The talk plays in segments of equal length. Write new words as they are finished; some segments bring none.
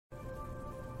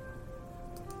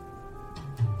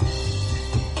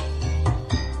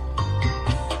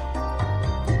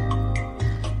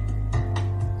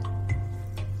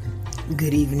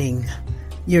Good evening.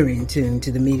 You're in tune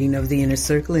to the meeting of the Inner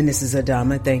Circle, and this is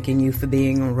Adama thanking you for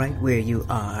being right where you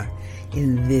are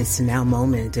in this now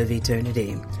moment of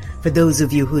eternity. For those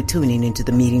of you who are tuning into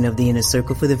the meeting of the Inner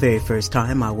Circle for the very first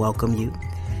time, I welcome you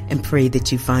and pray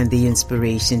that you find the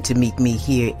inspiration to meet me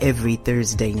here every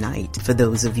Thursday night. For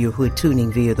those of you who are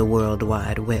tuning via the World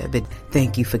Wide Web, and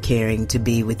thank you for caring to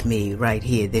be with me right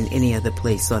here than any other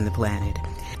place on the planet.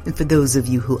 And for those of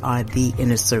you who are the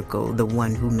Inner Circle, the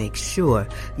one who makes sure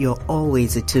you're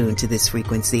always attuned to this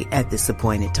frequency at this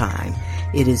appointed time,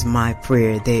 it is my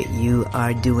prayer that you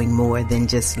are doing more than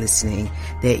just listening,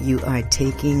 that you are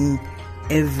taking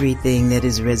everything that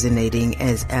is resonating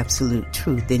as absolute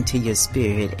truth into your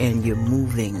spirit and you're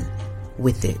moving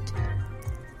with it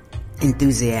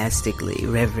enthusiastically,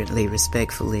 reverently,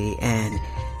 respectfully, and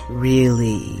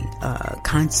really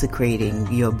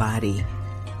consecrating your body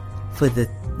for the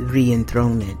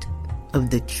re-enthronement of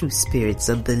the true spirits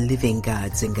of the living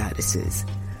gods and goddesses.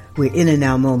 We're in a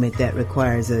now moment that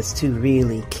requires us to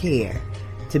really care,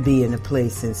 to be in a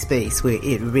place and space where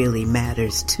it really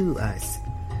matters to us,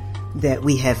 that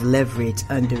we have leverage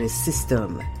under a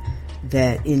system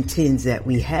that intends that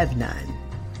we have none,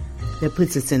 that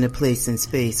puts us in a place and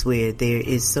space where there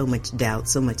is so much doubt,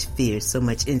 so much fear, so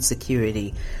much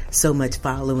insecurity, so much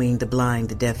following the blind,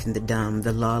 the deaf, and the dumb,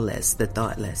 the lawless, the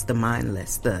thoughtless, the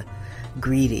mindless, the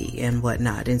greedy, and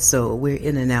whatnot. And so we're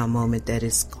in a now moment that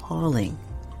is calling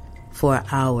for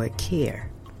our care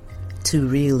to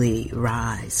really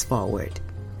rise forward,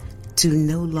 to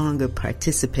no longer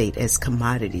participate as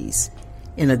commodities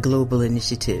in a global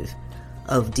initiative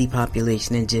of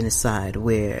depopulation and genocide,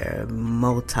 where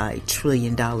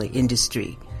multi-trillion-dollar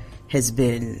industry has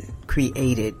been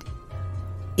created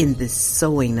in the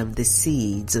sowing of the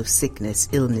seeds of sickness,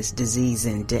 illness, disease,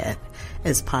 and death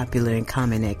as popular and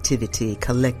common activity,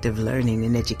 collective learning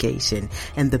and education,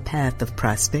 and the path of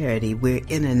prosperity. We're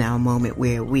in a now moment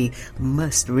where we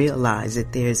must realize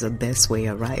that there's a best way,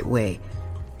 a right way,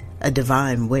 a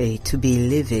divine way to be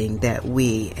living, that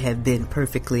we have been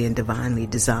perfectly and divinely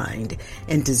designed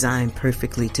and designed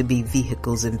perfectly to be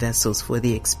vehicles and vessels for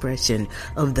the expression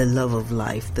of the love of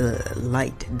life, the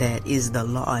light that is the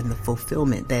law and the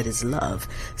fulfillment that is love,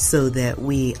 so that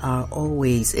we are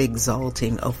always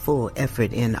exalting a full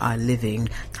effort in our living,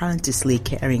 consciously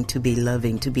caring to be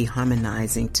loving, to be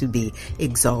harmonizing, to be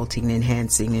exalting,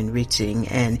 enhancing, enriching.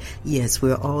 And yes,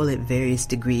 we're all at various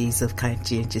degrees of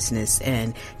conscientiousness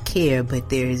and care, but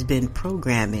there has been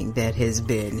programming that has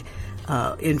been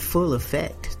in full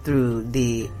effect through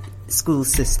the school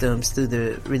systems, through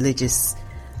the religious,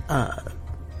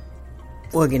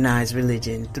 organized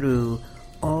religion, through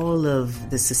all of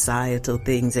the societal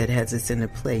things that has us in a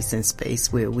place and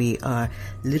space where we are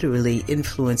literally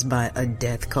influenced by a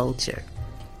death culture.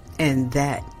 And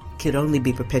that could only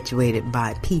be perpetuated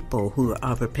by people who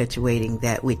are perpetuating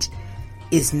that which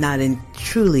is not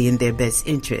truly in their best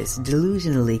interest,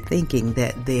 delusionally thinking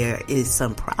that there is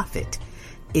some profit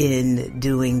in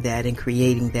doing that and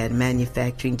creating that,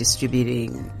 manufacturing,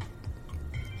 distributing,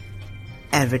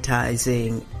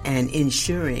 advertising, and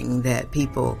ensuring that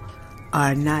people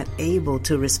are not able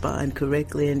to respond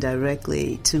correctly and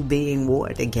directly to being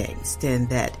warred against, and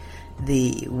that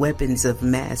the weapons of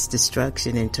mass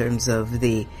destruction in terms of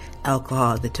the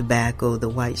alcohol, the tobacco, the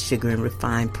white sugar and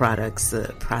refined products,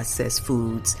 processed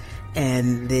foods,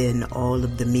 and then all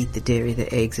of the meat, the dairy,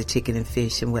 the eggs, the chicken and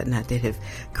fish and whatnot that have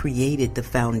created the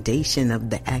foundation of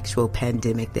the actual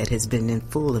pandemic that has been in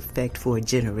full effect for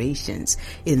generations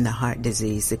in the heart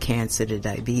disease, the cancer, the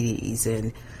diabetes,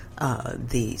 and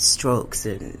the strokes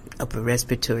and upper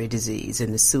respiratory disease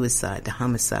and the suicide, the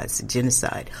homicides, the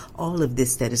genocide, all of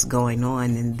this that is going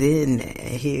on. And then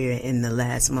here in the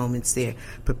last moments they're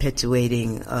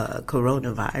perpetuating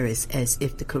coronavirus as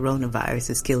if the coronavirus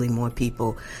is killing more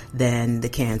people than the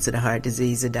cancer, the heart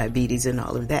disease, the diabetes, and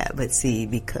all of that. But see,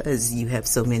 because you have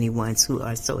so many ones who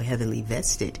are so heavily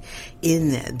vested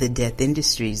in the death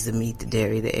industries, the meat, the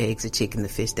dairy, the eggs, the chicken, the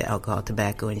fish, the alcohol,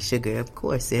 tobacco, and sugar, of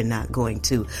course they're not going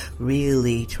to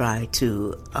really try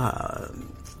to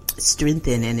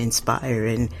strengthen and inspire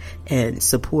and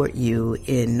support you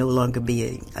in no longer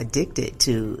being addicted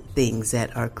to things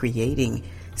that are creating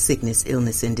sickness,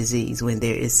 illness, and disease, when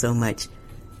there is so much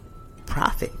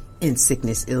profit in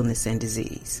sickness, illness, and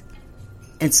disease.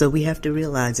 And so we have to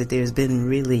realize that there's been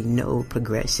really no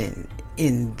progression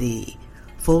in the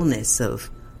fullness of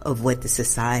what the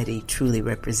society truly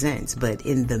represents. But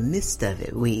in the midst of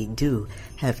it, we do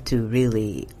have to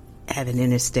really have an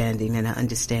understanding and an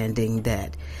understanding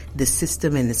that the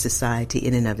system and the society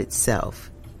in and of itself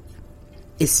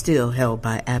is still held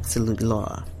by absolute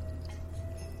law.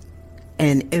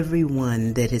 and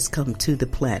everyone that has come to the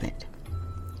planet,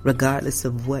 regardless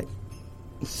of what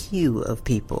hue of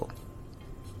people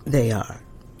they are,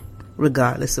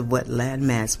 regardless of what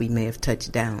landmass we may have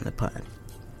touched down upon.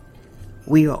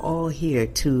 We are all here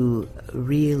to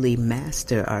really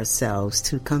master ourselves,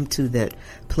 to come to that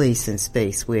place and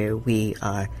space where we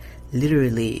are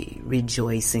literally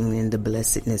rejoicing in the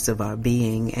blessedness of our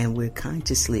being, and we're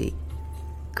consciously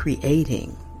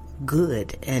creating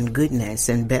good and goodness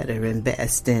and better and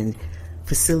best and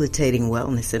facilitating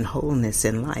wellness and wholeness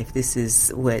in life. This is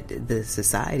what the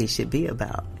society should be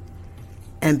about.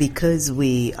 And because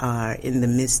we are in the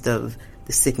midst of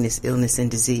the sickness, illness,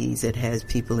 and disease that has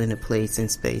people in a place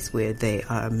and space where they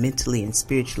are mentally and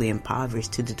spiritually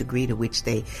impoverished to the degree to which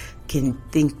they can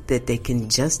think that they can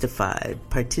justify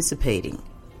participating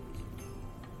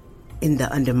in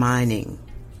the undermining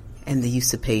and the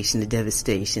usurpation, the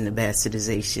devastation, the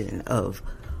bastardization of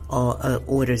all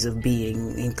orders of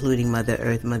being, including Mother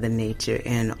Earth, Mother Nature,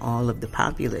 and all of the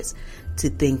populace, to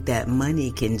think that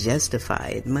money can justify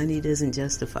it. Money doesn't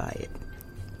justify it.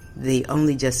 The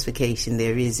only justification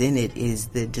there is in it is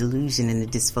the delusion and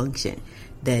the dysfunction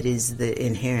that is the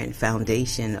inherent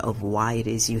foundation of why it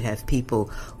is you have people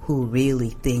who really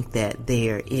think that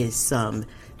there is some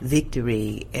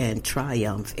victory and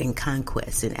triumph and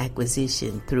conquest and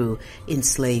acquisition through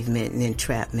enslavement and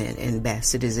entrapment and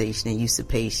bastardization and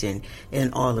usurpation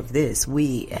and all of this.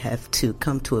 We have to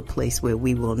come to a place where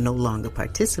we will no longer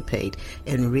participate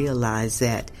and realize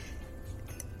that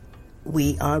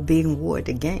we are being warred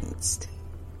against.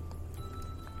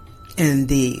 And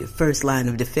the first line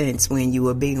of defense when you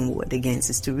are being warred against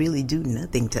is to really do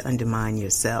nothing to undermine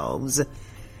yourselves.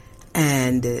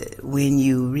 And when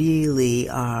you really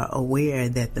are aware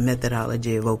that the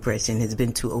methodology of oppression has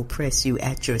been to oppress you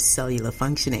at your cellular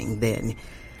functioning, then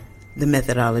the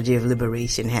methodology of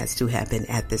liberation has to happen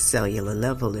at the cellular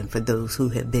level. And for those who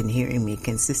have been hearing me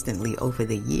consistently over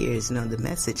the years, the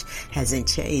message hasn't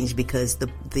changed because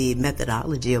the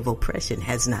methodology of oppression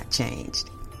has not changed.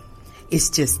 It's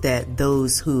just that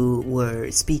those who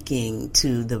were speaking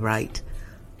to the right,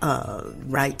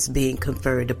 rights being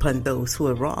conferred upon those who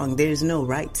are wrong, there's no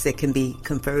rights that can be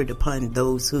conferred upon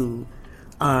those who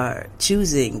are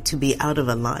choosing to be out of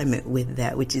alignment with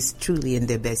that which is truly in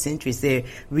their best interest. There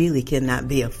really cannot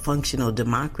be a functional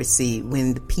democracy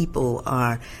when the people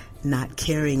are not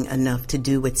caring enough to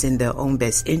do what's in their own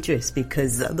best interest,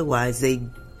 because otherwise they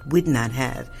would not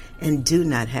have and do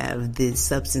not have the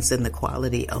substance and the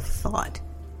quality of thought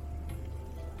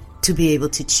to be able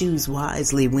to choose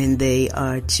wisely when they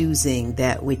are choosing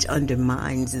that which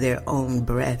undermines their own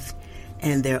breath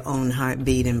and their own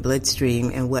heartbeat and bloodstream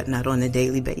and whatnot on a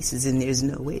daily basis. And there's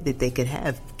no way that they could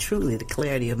have truly the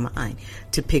clarity of mind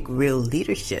to pick real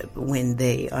leadership when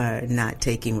they are not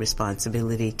taking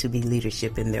responsibility to be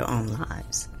leadership in their own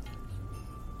lives.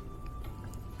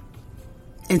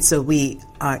 And so we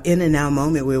are in a now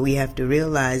moment where we have to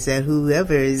realize that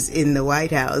whoever is in the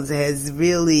White House has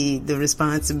really the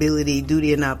responsibility,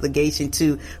 duty, and obligation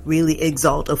to really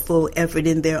exalt a full effort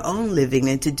in their own living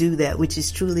and to do that which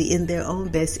is truly in their own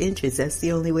best interest. That's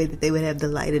the only way that they would have the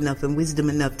light enough and wisdom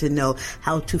enough to know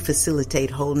how to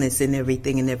facilitate wholeness in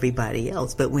everything and everybody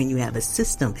else. But when you have a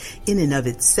system in and of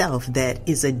itself that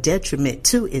is a detriment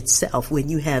to itself, when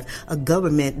you have a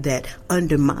government that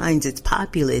undermines its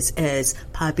populace as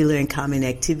popular and common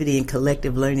activity and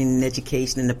collective learning and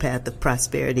education in the path of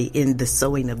prosperity in the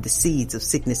sowing of the seeds of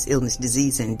sickness, illness,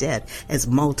 disease, and death as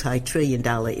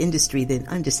multi-trillion-dollar industry, then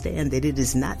understand that it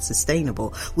is not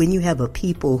sustainable. When you have a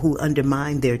people who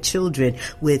undermine their children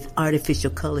with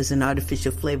artificial colors and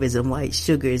artificial flavors and white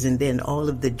sugars, and then all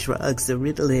of the drugs, the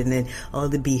Ritalin, and all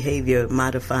the behavior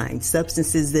modifying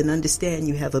substances, then understand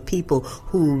you have a people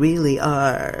who really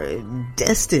are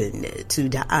destined to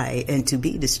die and to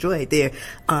be destroyed.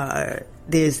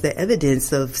 There's the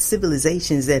evidence of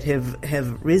civilizations that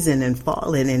have risen and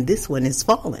fallen, and this one has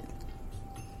fallen.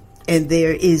 And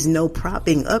there is no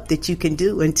propping up that you can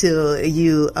do until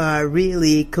you are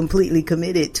really completely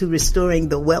committed to restoring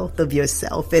the wealth of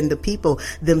yourself, and the people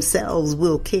themselves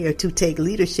will care to take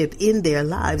leadership in their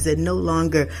lives and no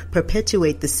longer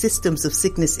perpetuate the systems of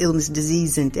sickness, illness,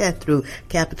 disease, and death through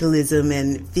capitalism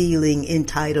and feeling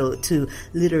entitled to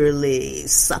literally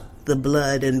suck the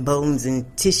blood and bones and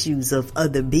tissues of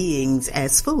other beings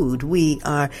as food. We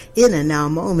are in a now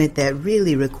moment that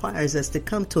really requires us to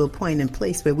come to a point and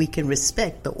place where we can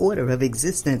respect the order of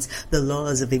existence, the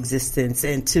laws of existence,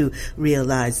 and to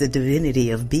realize the divinity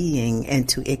of being and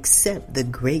to accept the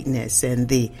greatness and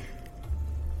the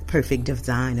perfect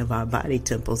design of our body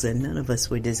temples. And none of us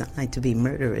were designed to be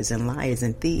murderers and liars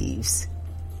and thieves.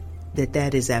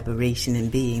 that is aberration in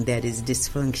being, that is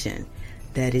dysfunction.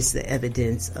 That is the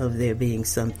evidence of there being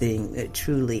something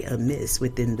truly amiss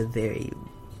within the very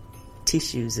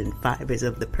tissues and fibers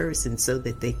of the person, so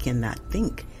that they cannot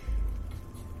think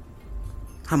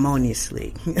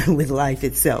harmoniously with life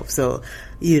itself. So,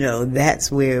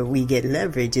 that's where we get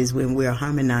leverage, is when we're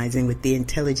harmonizing with the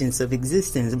intelligence of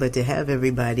existence. But to have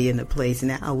everybody in a place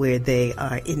now where they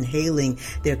are inhaling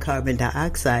their carbon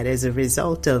dioxide as a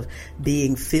result of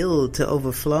being filled to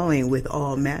overflowing with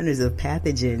all manners of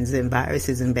pathogens and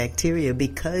viruses and bacteria,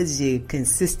 because you're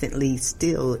consistently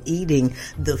still eating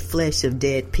the flesh of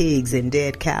dead pigs and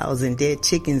dead cows and dead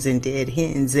chickens and dead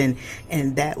hens and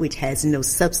that which has no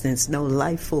substance, no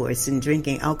life force, and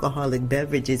drinking alcoholic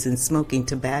beverages and smoking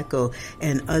tobacco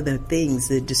and other things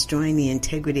that destroying the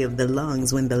integrity of the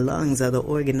lungs, when the lungs are the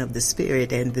organ of the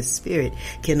spirit, and the spirit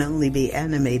can only be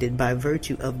animated by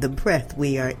virtue of the breath.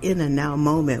 We are in a now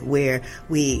moment where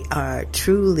we are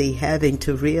truly having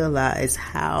to realize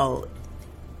how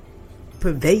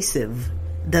pervasive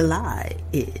the lie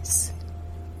is.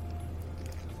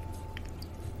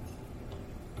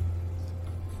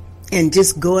 And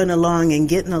just going along and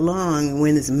getting along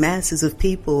when there's masses of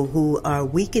people who are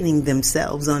weakening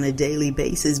themselves on a daily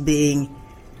basis, being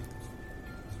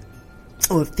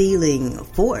or feeling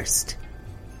forced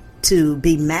to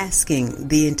be masking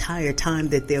the entire time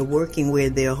that they're working,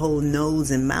 where their whole nose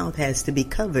and mouth has to be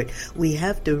covered. We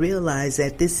have to realize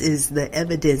that this is the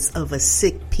evidence of a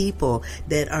sick people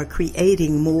that are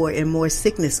creating more and more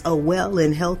sickness. A well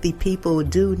and healthy people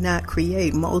do not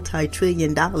create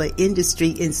multi-trillion-dollar industry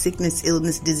in sickness,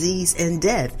 illness, disease, and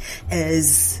death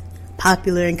as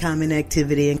popular and common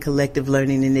activity and collective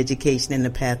learning and education in the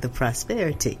path of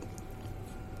prosperity.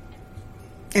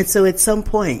 And so at some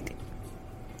point,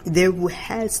 there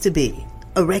has to be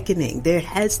a reckoning. There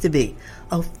has to be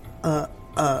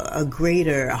a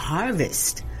greater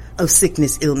harvest of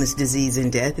sickness, illness, disease,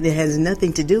 and death. And it has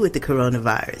nothing to do with the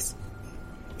coronavirus.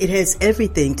 It has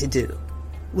everything to do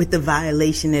with the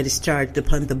violation that is charged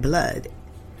upon the blood,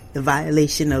 the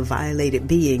violation of violated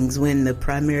beings, when the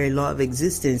primary law of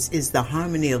existence is the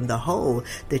harmony of the whole.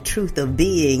 The truth of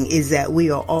being is that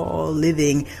we are all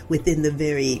living within the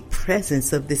very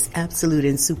presence of this absolute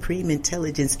and supreme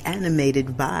intelligence,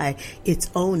 animated by its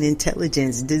own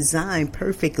intelligence, designed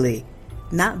perfectly,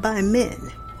 not by men,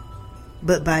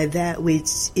 but by that which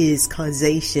is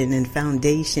causation and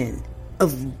foundation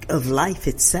of life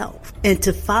itself. And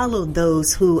to follow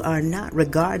those who are not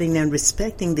regarding and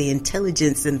respecting the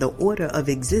intelligence and the order of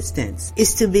existence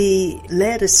is to be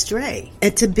led astray,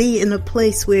 and to be in a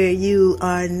place where you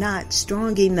are not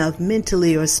strong enough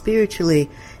mentally or spiritually,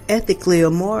 ethically or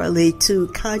morally to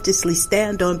consciously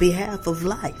stand on behalf of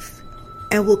life,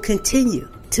 and will continue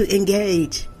to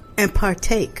engage and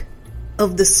partake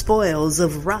of the spoils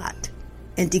of rot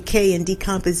and decay and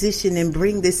decomposition, and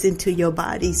bring this into your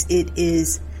bodies. It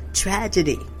is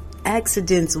tragedy,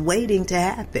 accidents waiting to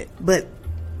happen. But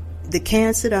the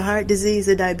cancer, the heart disease,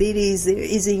 the diabetes, there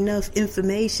is enough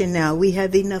information now. We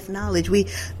have enough knowledge. We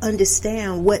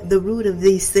understand what the root of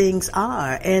these things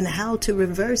are and how to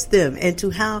reverse them, and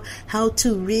to how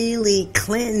to really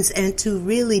cleanse and to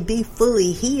really be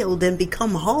fully healed and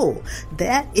become whole.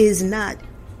 That is not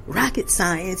rocket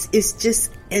science. It's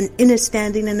just an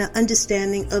understanding and an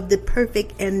understanding of the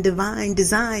perfect and divine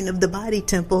design of the body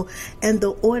temple and the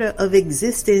order of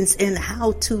existence, and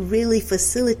how to really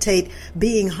facilitate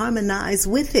being harmonized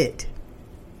with it.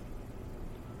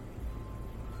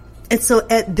 And so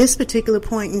at this particular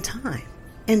point in time,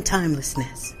 in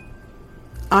timelessness,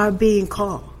 our being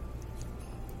called,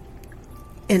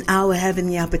 and our having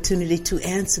the opportunity to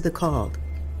answer the call,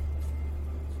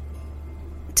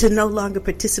 to no longer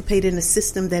participate in a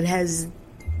system that has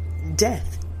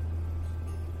death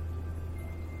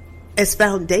as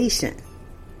foundation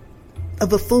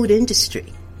of a food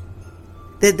industry.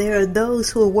 That there are those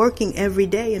who are working every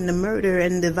day in the murder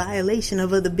and the violation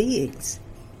of other beings,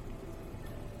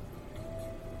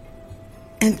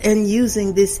 and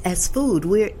using this as food.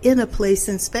 We're in a place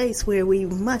and space where we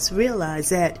must realize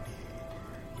that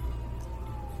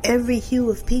every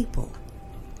hue of people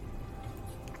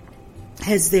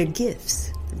has their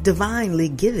gifts divinely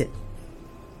given.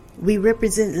 We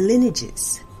represent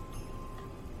lineages,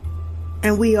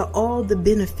 and we are all the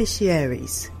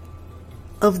beneficiaries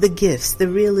of the gifts, the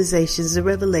realizations, the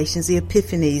revelations, the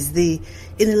epiphanies, the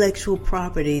intellectual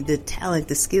property, the talent,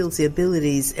 the skills, the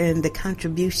abilities, and the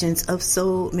contributions of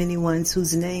so many ones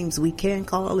whose names we can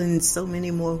call, and so many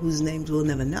more whose names we'll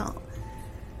never know.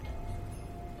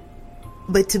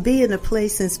 But to be in a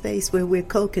place and space where we're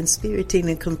co-conspirating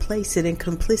and complacent and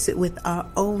complicit with our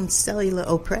own cellular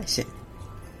oppression,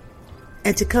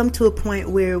 And to come to a point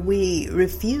where we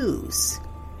refuse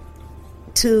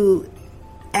to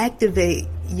activate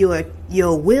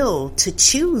your will to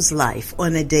choose life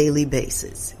on a daily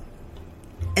basis,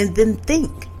 and then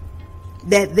think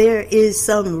that there is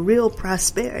some real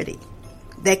prosperity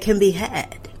that can be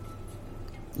had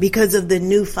because of the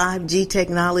new 5G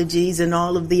technologies and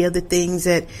all of the other things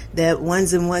that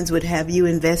ones and ones would have you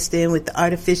invest in with the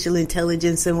artificial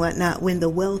intelligence and whatnot, when the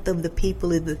wealth of the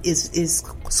people is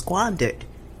squandered.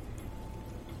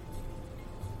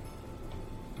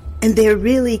 And there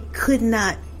really could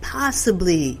not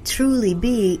possibly truly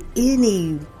be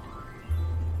any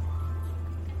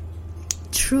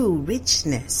true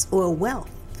richness or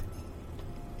wealth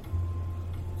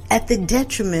at the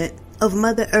detriment of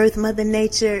Mother Earth, Mother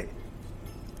Nature,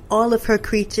 all of her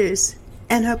creatures,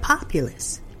 and her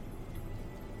populace.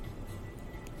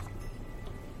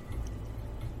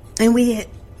 And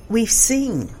we've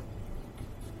seen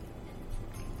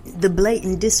the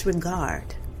blatant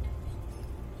disregard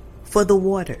for the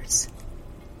waters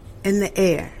and the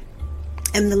air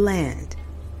and the land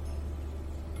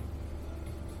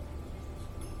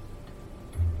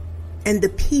and the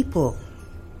people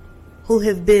who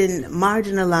have been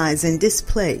marginalized and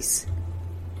displaced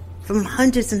from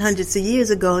hundreds and hundreds of years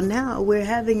ago. Now we're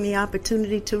having the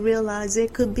opportunity to realize there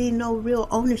could be no real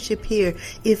ownership here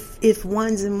if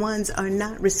ones and ones are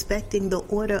not respecting the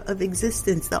order of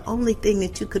existence. The only thing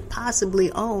that you could possibly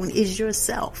own is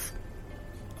yourself.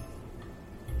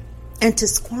 And to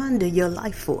squander your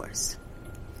life force,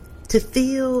 to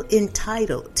feel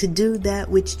entitled to do that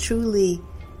which truly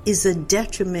is a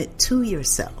detriment to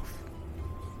yourself,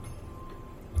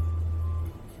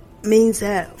 means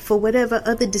that for whatever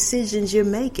other decisions you're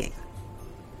making,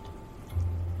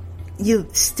 you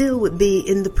still would be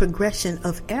in the progression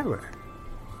of error,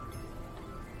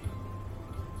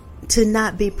 to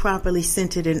not be properly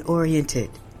centered and oriented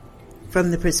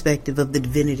from the perspective of the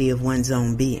divinity of one's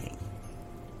own being.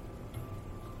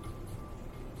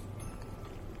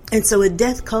 And so a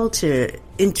death culture,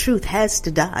 in truth, has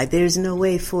to die. There's no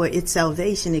way for its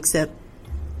salvation except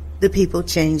the people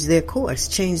change their course,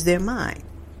 change their mind,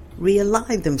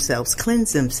 realign themselves,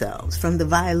 cleanse themselves from the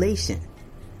violation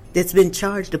that's been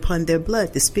charged upon their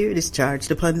blood. The spirit is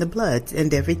charged upon the blood,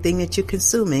 and everything that you're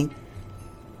consuming,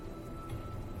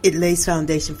 it lays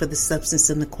foundation for the substance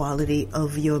and the quality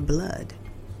of your blood,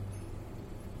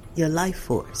 your life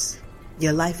force,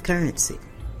 your life currency.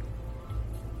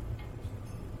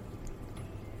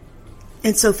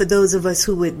 And so for those of us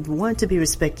who would want to be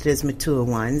respected as mature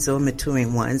ones or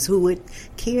maturing ones, who would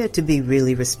care to be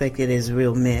really respected as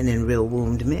real men and real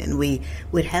wombed men, we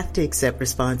would have to accept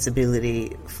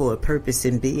responsibility for a purpose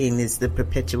in being as the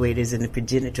perpetuators and the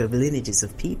progenitor of lineages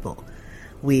of people.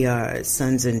 We are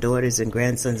sons and daughters and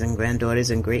grandsons and granddaughters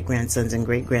and great-grandsons and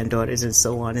great-granddaughters and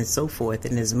so on and so forth.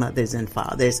 And as mothers and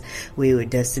fathers, we were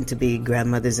destined to be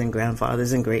grandmothers and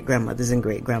grandfathers and great-grandmothers and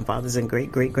great-grandfathers and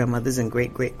great-great-grandmothers and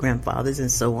great-great-grandfathers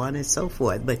and so on and so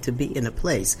forth. But to be in a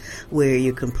place where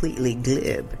you're completely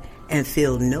glib and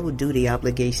feel no duty,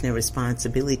 obligation, and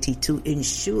responsibility to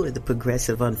ensure the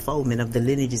progressive unfoldment of the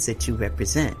lineages that you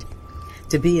represent.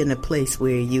 To be in a place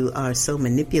where you are so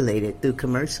manipulated through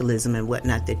commercialism and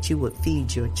whatnot that you would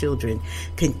feed your children,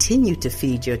 continue to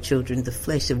feed your children the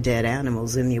flesh of dead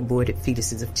animals and the aborted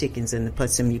fetuses of chickens and the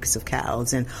pus and mucus of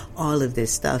cows, and all of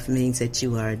this stuff means that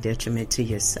you are a detriment to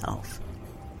yourself.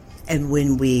 And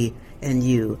when we and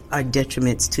you are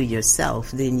detriments to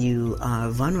yourself, then you are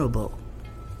vulnerable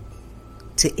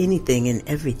to anything and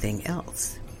everything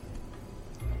else.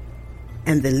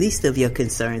 And the least of your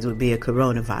concerns would be a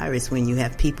coronavirus when you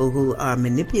have people who are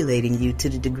manipulating you to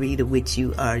the degree to which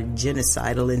you are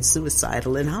genocidal and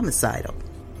suicidal and homicidal.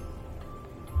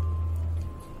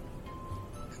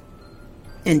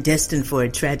 And destined for a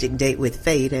tragic date with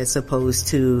fate, as opposed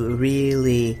to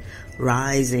really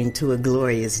rising to a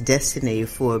glorious destiny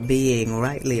for being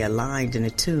rightly aligned and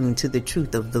attuned to the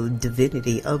truth of the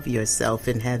divinity of yourself,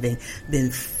 and having been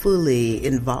fully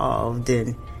involved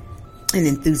in and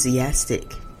enthusiastic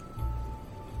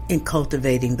in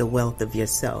cultivating the wealth of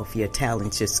yourself, your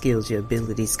talents, your skills, your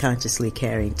abilities, consciously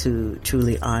caring to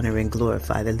truly honor and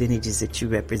glorify the lineages that you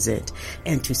represent,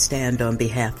 and to stand on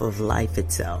behalf of life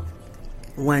itself.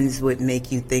 Ones would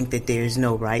make you think that there's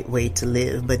no right way to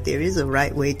live, but there is a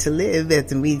right way to live.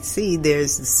 As we see,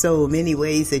 there's so many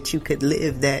ways that you could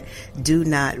live that do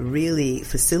not really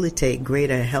facilitate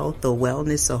greater health or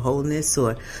wellness or wholeness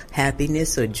or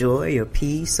happiness or joy or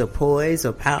peace or poise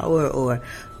or power or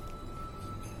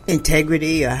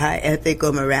integrity or high ethic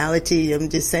or morality. I'm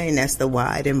just saying that's the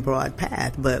wide and broad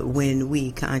path. But when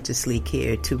we consciously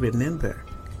care to remember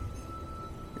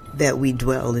that we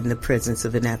dwell in the presence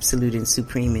of an absolute and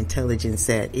supreme intelligence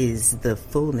that is the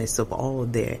fullness of all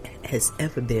there has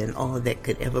ever been, all that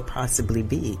could ever possibly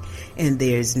be. And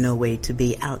there's no way to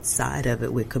be outside of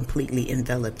it. We're completely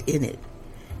enveloped in it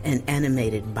and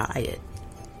animated by it.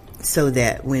 So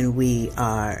that when we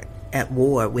are at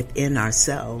war within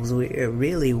ourselves, we're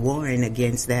really warring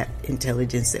against that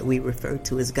intelligence that we refer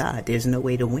to as God. There's no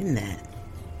way to win that.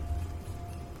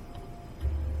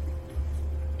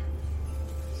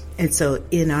 And so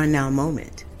in our now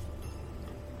moment,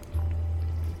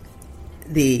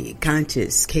 the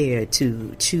conscious care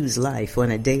to choose life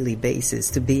on a daily basis,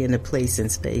 to be in a place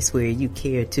and space where you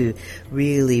care to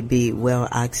really be well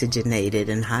oxygenated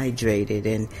and hydrated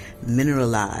and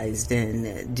mineralized,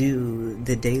 and do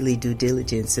the daily due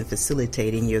diligence in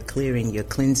facilitating your clearing, your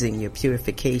cleansing, your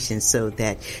purification, so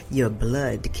that your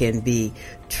blood can be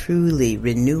truly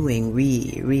renewing,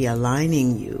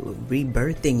 realigning you,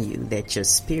 rebirthing you, that your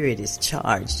spirit is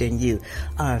charged and you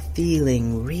are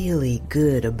feeling really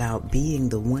good about being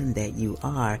the one that you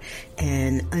are,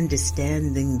 and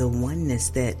understanding the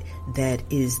oneness that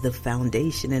is the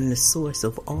foundation and the source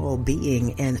of all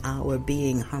being, and our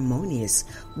being harmonious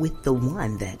with the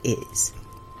one that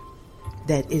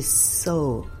is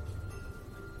so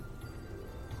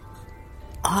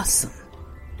awesome,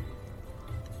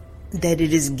 that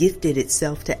it is gifted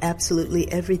itself to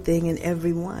absolutely everything and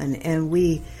everyone, and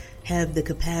we have the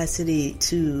capacity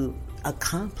to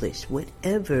accomplish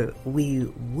whatever we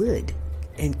would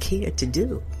and care to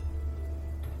do.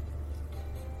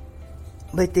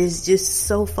 But there's just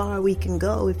so far we can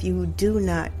go if you do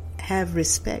not have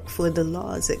respect for the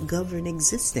laws that govern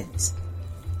existence,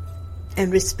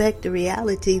 and respect the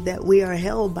reality that we are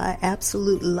held by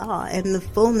absolute law, and the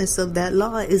fullness of that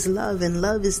law is love, and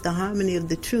love is the harmony of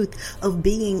the truth of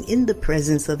being in the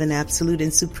presence of an absolute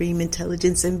and supreme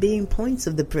intelligence, and being points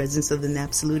of the presence of an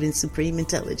absolute and supreme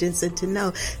intelligence, and to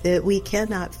know that we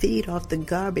cannot feed off the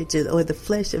garbage or the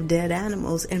flesh of dead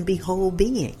animals and be whole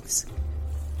beings.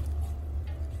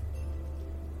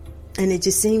 And it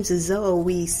just seems as though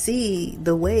we see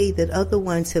the way that other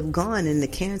ones have gone, in the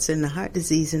cancer and the heart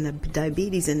disease and the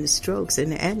diabetes and the strokes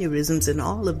and the aneurysms and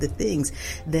all of the things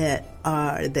that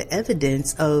are the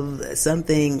evidence of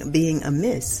something being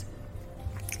amiss,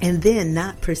 and then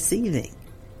not perceiving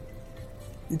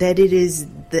that it is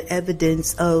the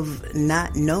evidence of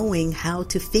not knowing how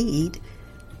to feed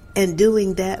and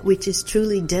doing that which is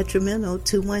truly detrimental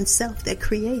to oneself, that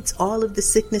creates all of the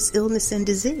sickness, illness, and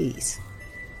disease.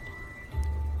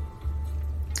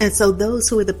 And so those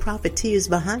who are the profiteers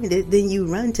behind it, then you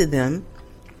run to them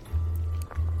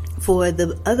for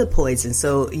the other poison.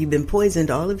 So you've been poisoned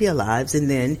all of your lives, and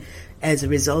then as a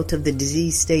result of the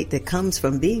disease state that comes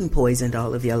from being poisoned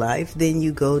all of your life, then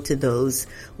you go to those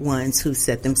ones who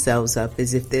set themselves up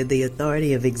as if they're the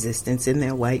authority of existence in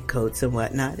their white coats and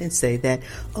whatnot, and say that,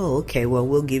 oh, okay, well,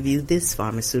 we'll give you this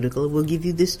pharmaceutical, we'll give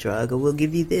you this drug, or we'll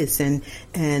give you this. And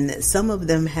some of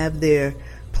them have their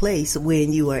place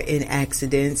when you are in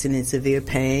accidents and in severe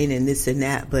pain and this and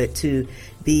that, but to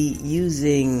be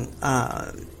using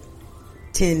 10,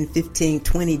 15,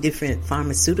 20 different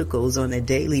pharmaceuticals on a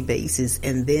daily basis,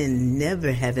 and then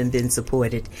never having been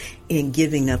supported in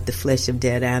giving up the flesh of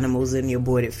dead animals and the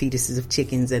aborted fetuses of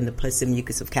chickens and the pus and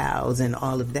mucus of cows and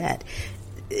all of that,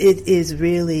 it is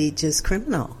really just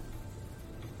criminal.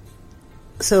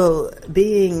 So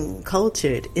being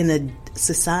cultured in a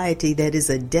society that is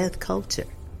a death culture,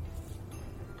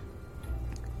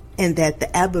 and that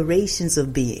the aberrations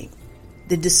of being,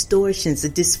 the distortions, the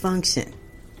dysfunction,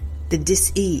 the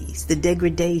dis-ease, the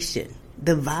degradation,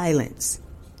 the violence,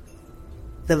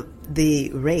 the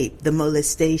rape, the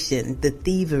molestation, the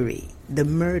thievery, the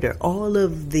murder, all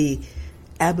of the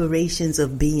aberrations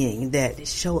of being that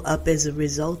show up as a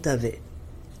result of it,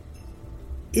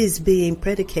 is being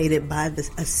predicated by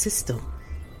a system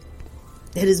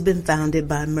that has been founded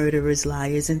by murderers,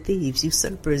 liars, and thieves,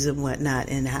 usurpers, and whatnot.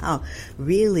 And how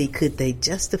really could they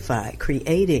justify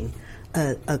creating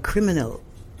a criminal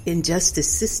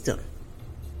injustice system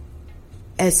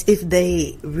as if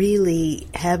they really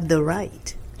have the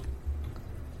right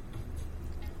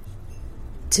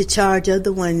to charge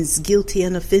other ones guilty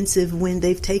and offensive when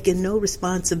they've taken no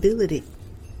responsibility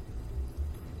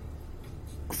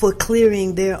for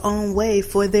clearing their own way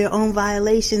for their own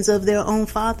violations of their own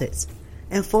fathers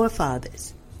and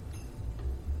forefathers.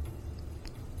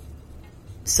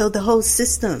 So the whole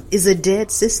system is a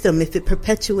dead system. If it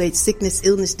perpetuates sickness,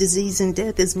 illness, disease, and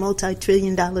death, it's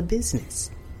multi-trillion-dollar business.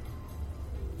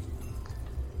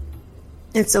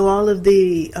 And so all of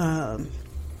the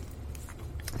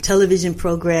television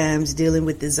programs dealing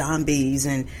with the zombies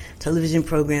and television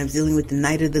programs dealing with the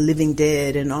Night of the Living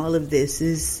Dead, and all of this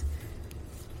is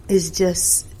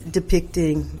just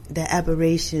depicting the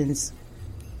aberrations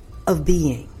of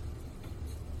being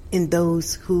in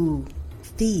those who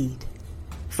feed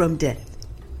from death,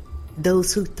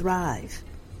 those who thrive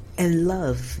and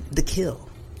love the kill,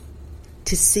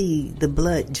 to see the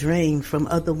blood drain from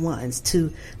other ones,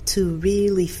 to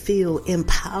really feel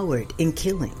empowered in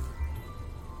killing.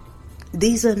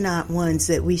 These are not ones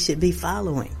that we should be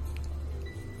following.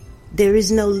 There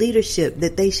is no leadership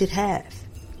that they should have.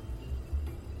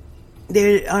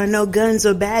 There are no guns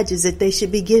or badges that they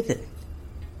should be given.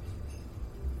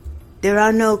 There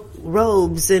are no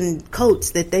robes and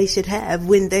coats that they should have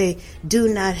when they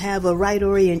do not have a right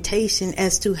orientation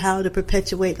as to how to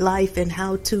perpetuate life and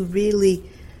how to really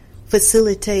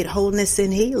facilitate wholeness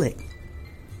and healing.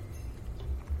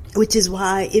 Which is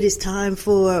why it is time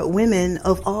for women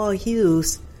of all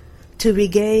hues to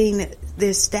regain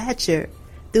their stature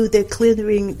through their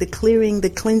clearing, the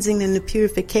cleansing, and the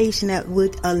purification that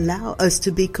would allow us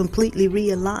to be completely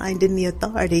realigned in the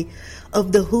authority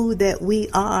of the who that we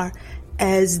are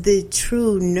as the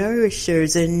true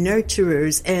nourishers and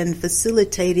nurturers and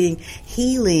facilitating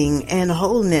healing and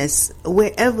wholeness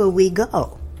wherever we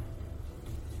go.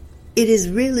 It is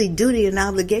really duty and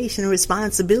obligation and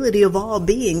responsibility of all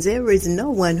beings. There is no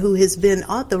one who has been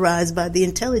authorized by the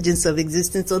intelligence of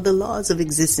existence or the laws of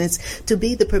existence to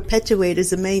be the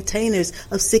perpetuators and maintainers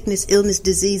of sickness, illness,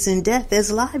 disease, and death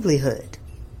as livelihood.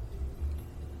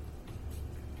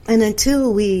 And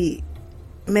until we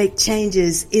make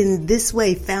changes in this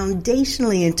way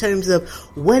foundationally in terms of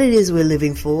what it is we're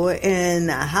living for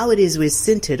and how it is we're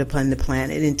centered upon the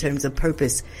planet in terms of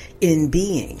purpose in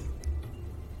being,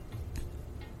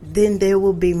 then there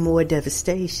will be more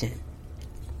devastation.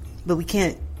 But we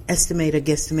can't estimate or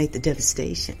guesstimate the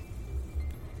devastation.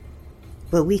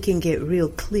 But we can get real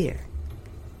clear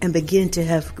and begin to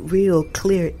have real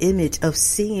clear image of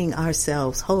seeing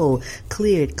ourselves whole,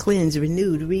 cleared, cleansed,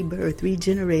 renewed, rebirthed,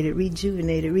 regenerated,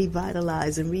 rejuvenated,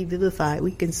 revitalized, and revivified.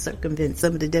 We can circumvent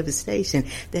some of the devastation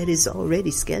that is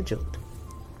already scheduled.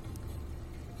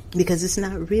 Because it's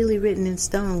not really written in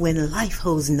stone when life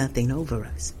holds nothing over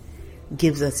us.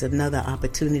 Gives us another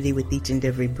opportunity with each and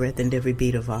every breath and every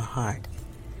beat of our heart.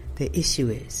 The issue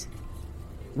is,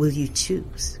 will you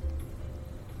choose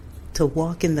to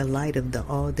walk in the light of the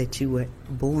all that you were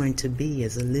born to be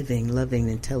as a living, loving,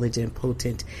 intelligent,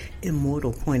 potent,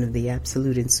 immortal point of the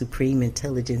absolute and supreme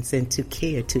intelligence, and to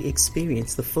care to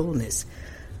experience the fullness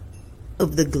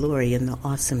of the glory and the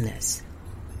awesomeness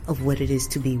of what it is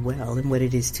to be well and what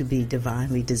it is to be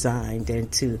divinely designed,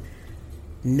 and to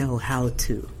know how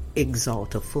to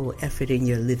exalt a full effort in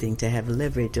your living, to have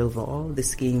leverage over all the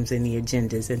schemes and the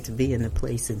agendas, and to be in a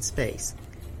place and space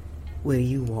where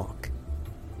you walk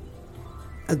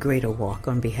a greater walk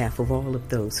on behalf of all of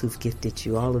those who've gifted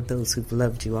you, all of those who've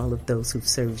loved you, all of those who've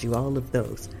served you, all of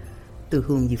those through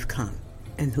whom you've come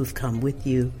and who've come with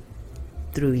you,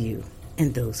 through you,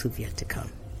 and those who've yet to come.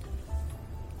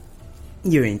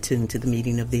 You're in tune to the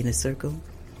meeting of the Inner Circle,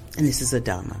 and this is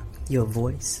Adama, your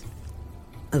voice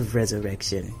of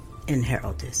resurrection and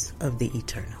heraldess of the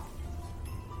eternal.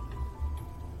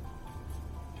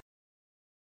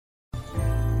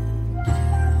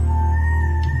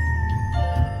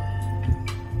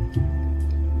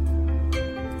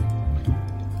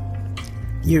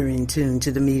 You're in tune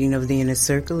to the meeting of the Inner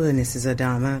Circle, and this is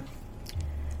Adama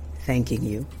thanking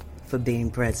you for being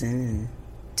present and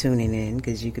tuning in,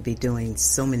 because you could be doing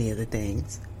so many other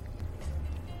things.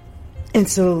 And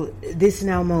so this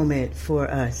now moment for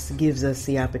us gives us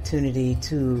the opportunity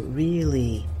to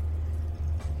really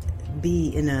be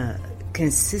in a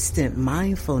consistent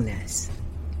mindfulness,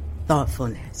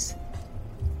 thoughtfulness,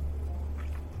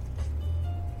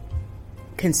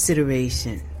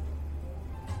 consideration,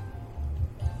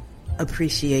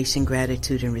 appreciation,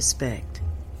 gratitude, and respect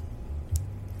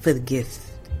for the gift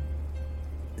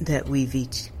that we've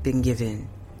each been given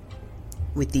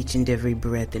with each and every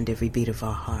breath and every beat of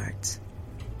our hearts.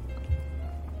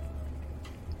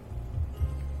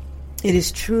 It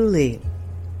is truly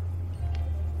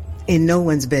in no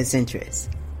one's best interest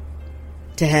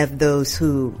to have those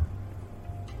who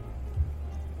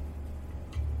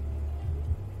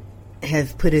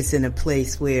have put us in a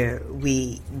place where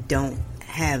we don't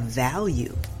have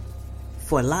value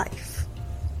for life.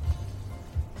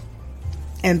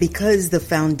 And because the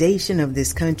foundation of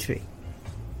this country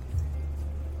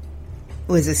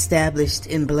was established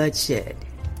in bloodshed,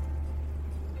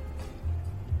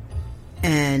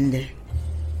 and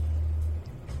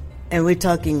we're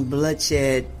talking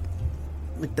bloodshed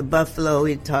with the buffalo,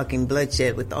 we're talking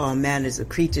bloodshed with all manners of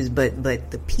creatures, but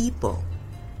the people,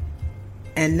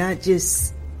 and not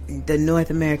just the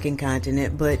North American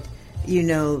continent, but,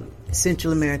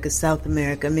 Central America, South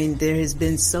America. I mean, there has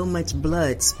been so much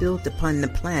blood spilled upon the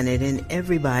planet, and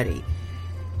everybody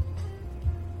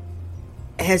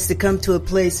has to come to a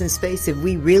place and space, if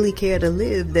we really care to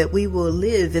live, that we will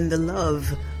live in the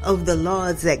love of the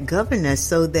laws that govern us,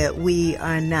 so that we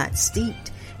are not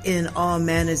steeped in all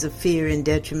manners of fear and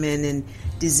detriment and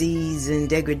disease and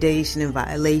degradation and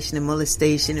violation and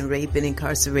molestation and rape and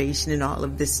incarceration and all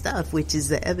of this stuff, which is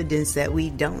the evidence that we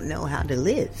don't know how to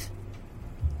live.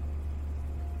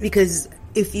 Because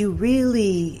if you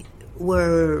really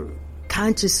were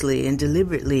consciously and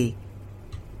deliberately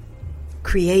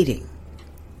creating,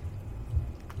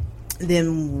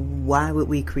 then why would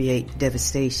we create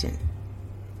devastation?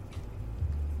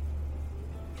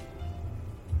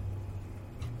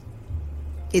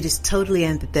 It is totally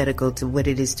antithetical to what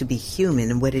it is to be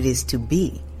human and what it is to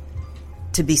be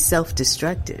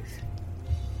self-destructive.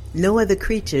 No other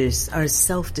creatures are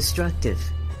self-destructive.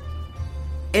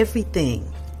 Everything,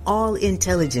 all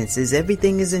intelligences,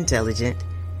 everything is intelligent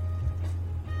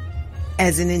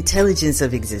as an intelligence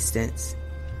of existence,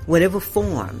 whatever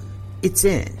form it's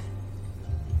in.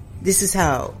 This is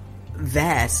how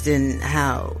vast and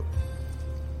how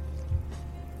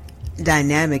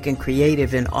dynamic and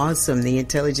creative and awesome the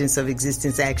intelligence of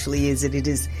existence actually is, that it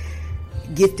has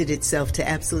gifted itself to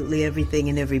absolutely everything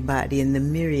and everybody, in the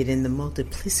myriad and the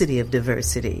multiplicity of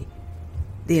diversity,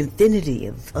 the infinity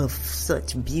of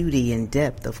such beauty and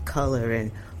depth of color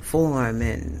and form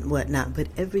and whatnot. But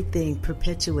everything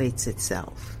perpetuates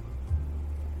itself.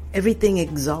 Everything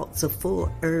exalts a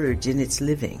full urge in its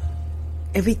living.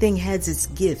 Everything has its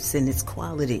gifts and its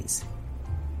qualities.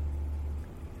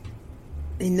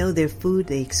 They know their food,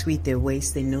 they excrete their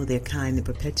waste, they know their kind, they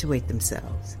perpetuate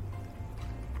themselves.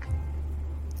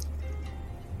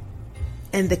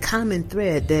 And the common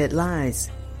thread that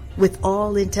lies with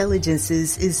all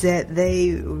intelligences is that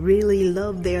they really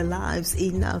love their lives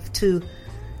enough to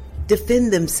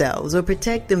defend themselves or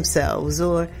protect themselves,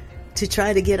 or to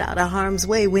try to get out of harm's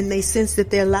way when they sense that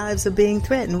their lives are being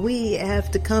threatened. We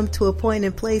have to come to a point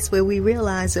and place where we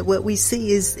realize that what we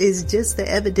see is just the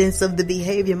evidence of the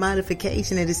behavior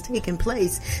modification that is taking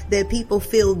place, that people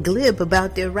feel glib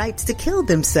about their rights to kill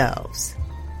themselves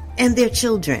and their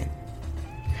children.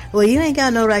 Well, you ain't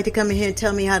got no right to come in here and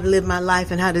tell me how to live my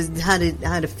life and how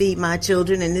to feed my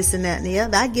children and this and that and the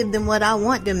other. I give them what I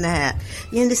want them to have.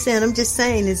 You understand? I'm just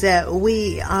saying is that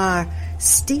we are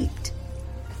steeped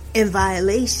in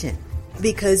violation,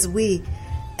 because we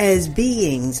as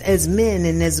beings, as men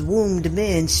and as wombed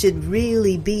men, should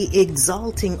really be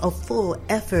exalting a full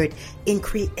effort in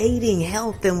creating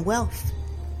health and wealth,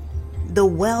 the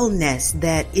wellness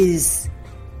that is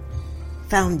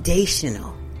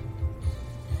foundational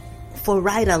for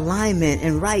right alignment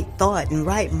and right thought and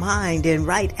right mind and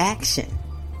right action.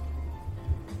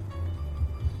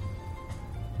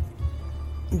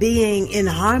 Being in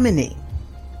harmony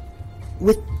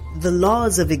with the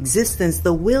laws of existence,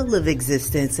 the will of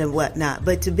existence and whatnot.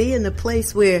 But to be in a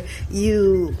place where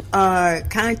you are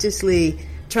consciously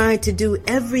trying to do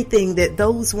everything that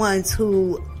those ones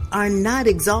who are not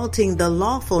exalting the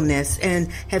lawfulness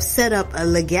and have set up a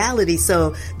legality,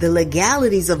 so the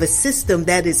legalities of a system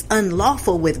that is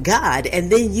unlawful with God,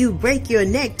 and then you break your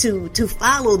neck to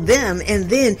follow them, and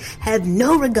then have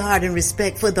no regard and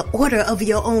respect for the order of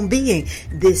your own being.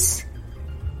 This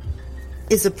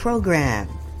is a program.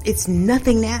 It's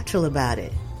nothing natural about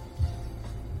it.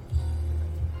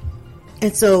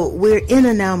 And so we're in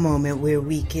a now moment where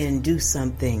we can do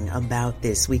something about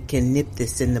this. We can nip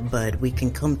this in the bud. We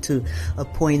can come to a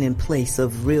point and place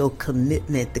of real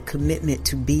commitment, the commitment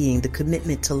to being, the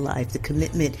commitment to life, the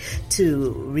commitment to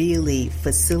really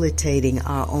facilitating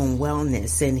our own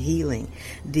wellness and healing,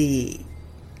 the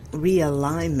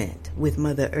realignment with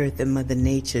Mother Earth and Mother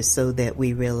Nature, so that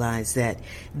we realize that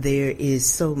there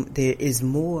is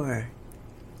more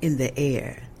in the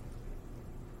air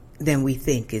than we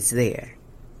think is there.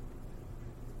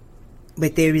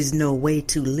 But there is no way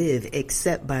to live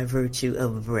except by virtue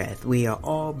of breath. We are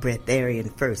all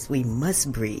breatharian first. We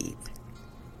must breathe.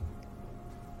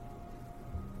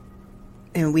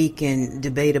 And we can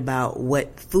debate about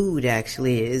what food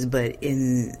actually is, but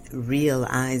in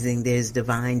realizing there's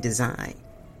divine design,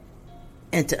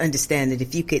 and to understand that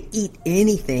if you could eat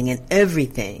anything and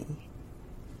everything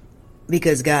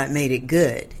because God made it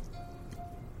good,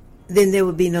 then there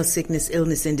would be no sickness,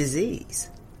 illness, and disease.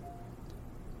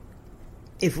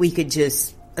 If we could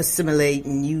just assimilate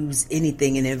and use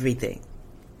anything and everything.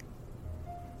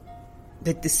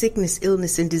 That the sickness,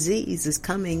 illness, and disease is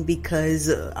coming because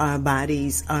our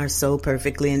bodies are so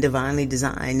perfectly and divinely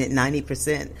designed that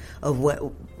 90% of what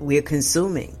we're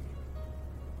consuming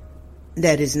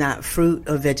that is not fruit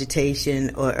or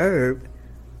vegetation or herb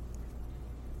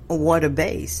or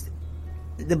water-based,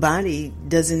 the body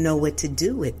doesn't know what to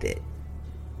do with it.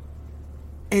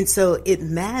 And so it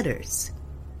matters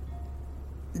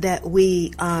that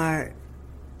we are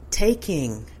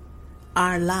taking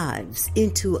our lives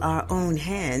into our own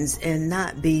hands and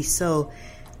not be so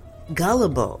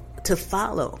gullible to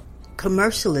follow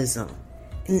commercialism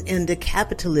and the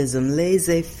capitalism,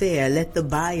 laissez-faire, let the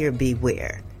buyer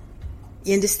beware.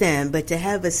 You understand? But to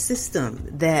have a system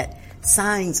that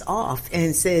signs off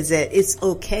and says that it's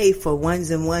okay for ones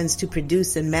and ones to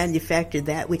produce and manufacture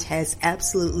that which has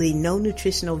absolutely no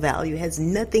nutritional value, has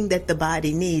nothing that the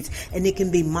body needs, and it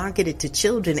can be marketed to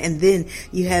children. And then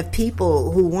you have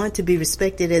people who want to be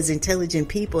respected as intelligent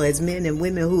people, as men and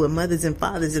women who are mothers and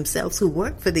fathers themselves, who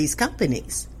work for these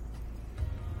companies.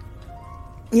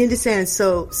 You understand?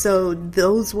 So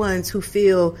those ones who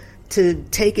feel to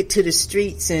take it to the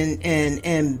streets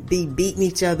and be beating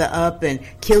each other up and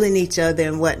killing each other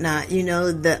and whatnot, you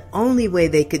know, the only way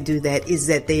they could do that is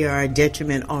that they are a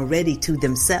detriment already to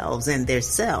themselves and their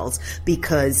cells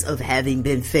because of having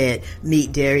been fed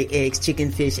meat, dairy, eggs, chicken,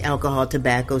 fish, alcohol,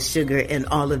 tobacco, sugar, and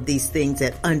all of these things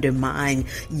that undermine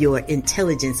your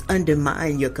intelligence,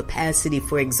 undermine your capacity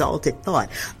for exalted thought,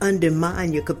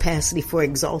 undermine your capacity for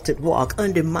exalted walk,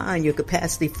 undermine your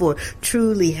capacity for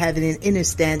truly having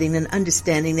an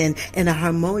understanding and a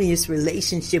harmonious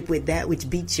relationship with that which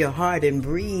beats your heart and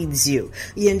breathes you.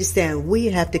 You understand? We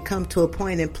have to come to a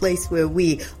point and place where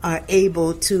we are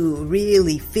able to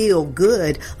really feel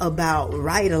good about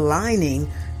right aligning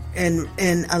and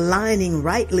aligning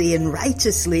rightly and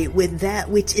righteously with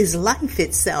that which is life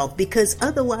itself, because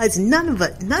otherwise none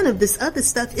of this other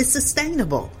stuff is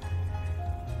sustainable.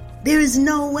 There is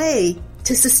no way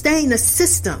to sustain a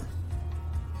system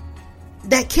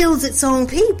that kills its own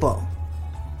people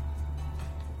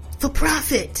for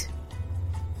profit.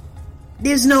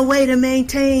 There's no way to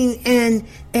maintain and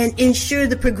ensure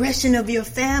the progression of your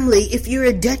family if you're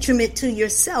a detriment to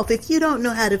yourself. If you don't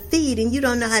know how to feed and you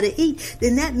don't know how to eat,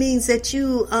 then that means that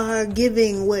you are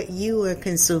giving what you are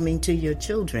consuming to your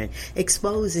children,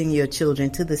 exposing your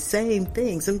children to the same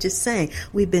things. I'm just saying,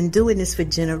 we've been doing this for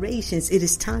generations. It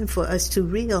is time for us to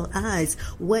realize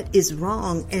what is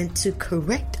wrong and to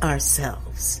correct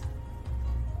ourselves.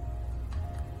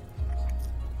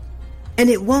 And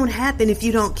it won't happen if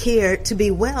you don't care to be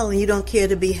well and you don't care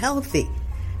to be healthy.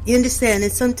 You understand?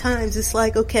 And sometimes it's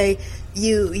like, okay,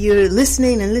 you're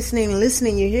listening and listening and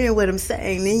listening. You're hearing what I'm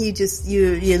saying. Then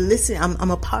you're listening. I'm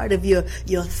a part of your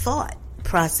thought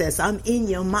process. I'm in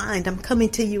your mind. I'm coming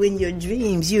to you in your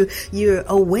dreams. You're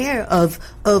aware of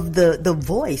the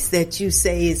voice that you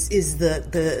say is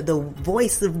the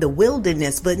voice of the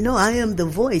wilderness. But no, I am the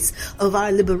voice of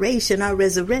our liberation, our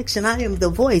resurrection. I am the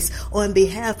voice on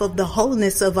behalf of the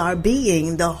wholeness of our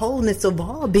being, the wholeness of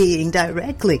all being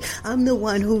directly. I'm the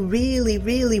one who really,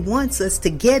 really wants us to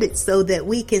get it so that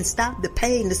we can stop the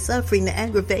pain, the suffering, the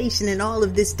aggravation, and all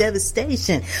of this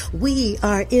devastation. We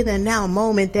are in a now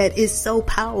moment that is so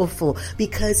powerful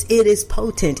because it is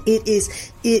potent.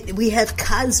 We have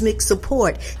cosmic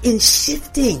support in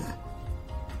shifting,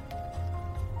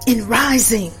 in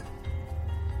rising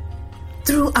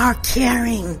through our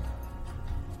caring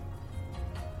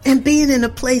and being in a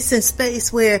place and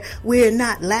space where we're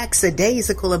not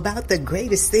lackadaisical about the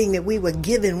greatest thing that we were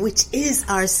given, which is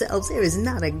ourselves. There is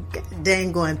not a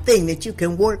dang on thing that you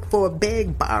can work for,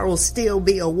 beg, borrow, steal,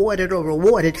 be awarded or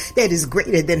rewarded that is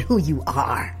greater than who you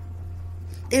are.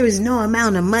 There is no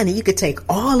amount of money. You could take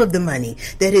all of the money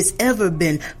that has ever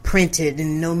been printed,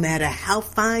 and no matter how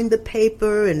fine the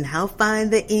paper and how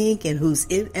fine the ink and whose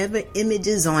ever image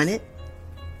is on it,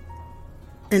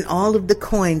 and all of the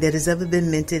coin that has ever been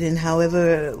minted in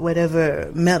whatever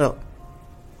metal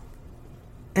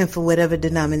and for whatever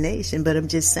denomination. But I'm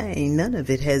just saying, none of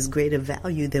it has greater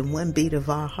value than one beat of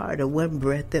our heart or one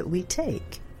breath that we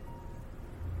take.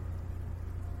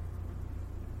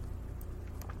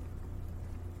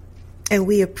 And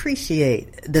we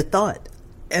appreciate the thought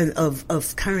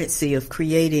of currency, of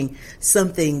creating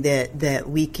something that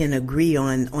we can agree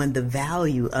on the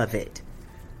value of it.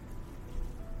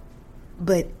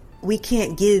 But we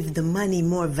can't give the money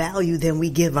more value than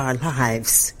we give our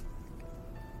lives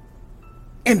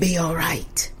and be all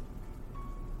right.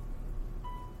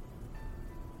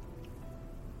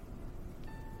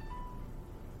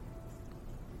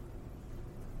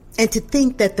 And to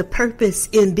think that the purpose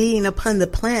in being upon the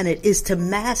planet is to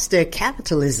master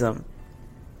capitalism.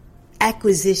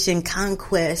 acquisition,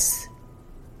 conquest,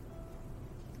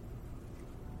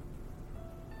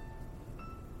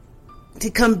 to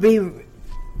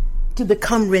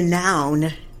become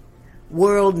renowned,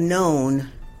 world known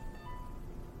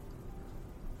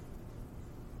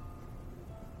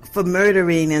for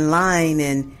murdering and lying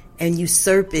and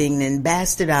usurping and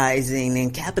bastardizing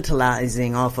and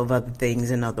capitalizing off of other things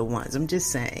and other ones. I'm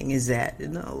just saying is that,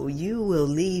 no, you will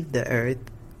leave the earth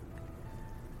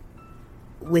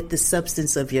with the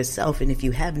substance of yourself. And if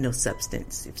you have no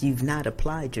substance, if you've not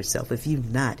applied yourself, if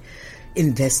you've not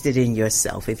invested in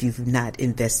yourself, if you've not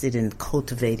invested in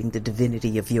cultivating the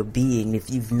divinity of your being, if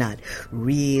you've not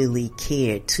really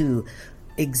cared to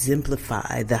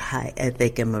exemplify the high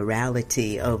ethic and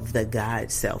morality of the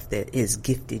God self that is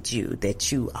gifted you,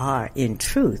 that you are in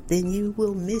truth, then you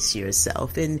will miss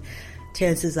yourself. And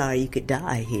chances are you could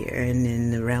die here. And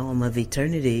in the realm of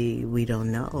eternity, we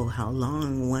don't know how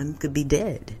long one could be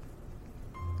dead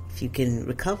if you can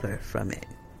recover from it.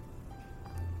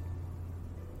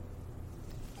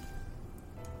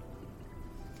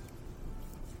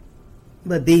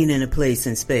 But being in a place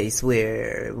and space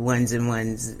where ones and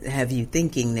ones have you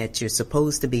thinking that you're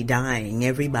supposed to be dying,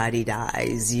 everybody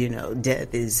dies,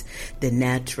 death is the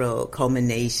natural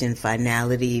culmination,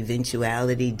 finality,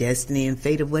 eventuality, destiny, and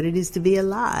fate of what it is to be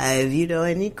alive,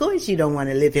 and of course you don't want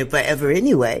to live here forever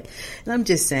anyway. And I'm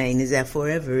just saying is that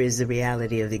forever is the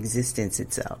reality of existence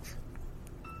itself.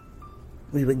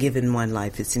 We were given one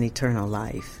life, it's an eternal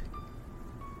life.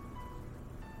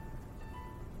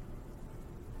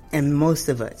 And most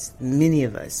of us, many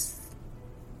of us,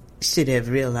 should have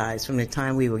realized from the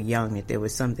time we were young that there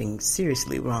was something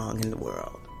seriously wrong in the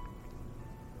world.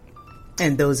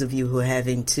 And those of you who are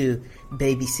having to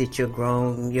babysit your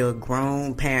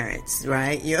grown parents,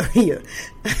 right? To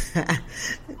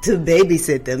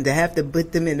babysit them, to have to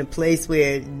put them in a place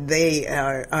where they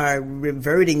are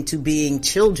reverting to being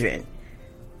children,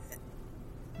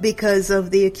 because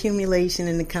of the accumulation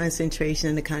and the concentration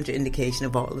and the contraindication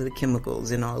of all of the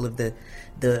chemicals and all of the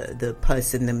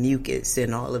pus and the mucus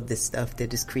and all of the stuff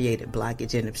that has created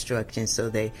blockage and obstruction,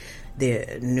 so their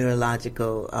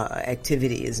neurological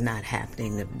activity is not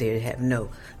happening. They have no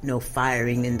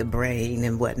firing in the brain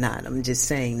and whatnot. I'm just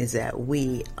saying is that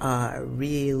we are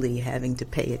really having to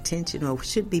pay attention, or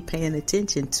should be paying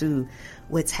attention to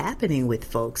what's happening with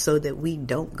folks, so that we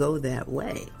don't go that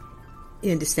way.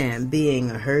 You understand, being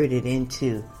herded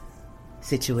into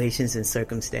situations and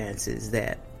circumstances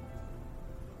that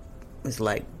was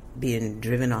like being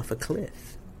driven off a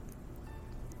cliff.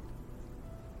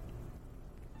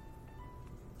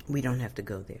 We don't have to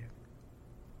go there.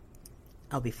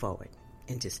 I'll be forward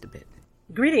in just a bit.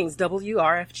 Greetings,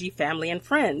 WRFG family and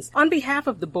friends. On behalf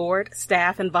of the board,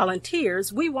 staff, and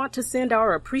volunteers, we want to send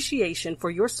our appreciation for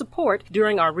your support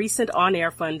during our recent on-air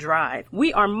fund drive.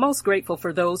 We are most grateful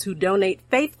for those who donate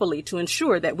faithfully to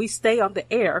ensure that we stay on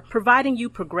the air, providing you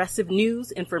progressive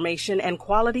news, information, and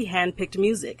quality hand-picked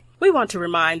music. We want to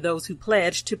remind those who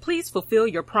pledge to please fulfill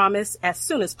your promise as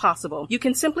soon as possible. You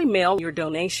can simply mail your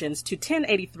donations to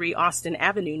 1083 Austin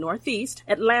Avenue Northeast,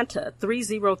 Atlanta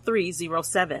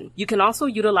 30307. You can also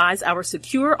utilize our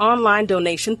secure online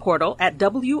donation portal at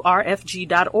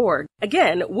wrfg.org.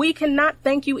 Again, we cannot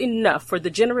thank you enough for the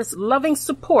generous, loving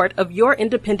support of your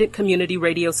independent community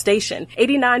radio station,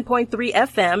 89.3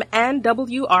 FM and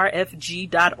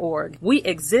wrfg.org. We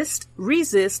exist,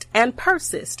 resist, and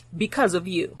persist because of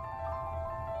you.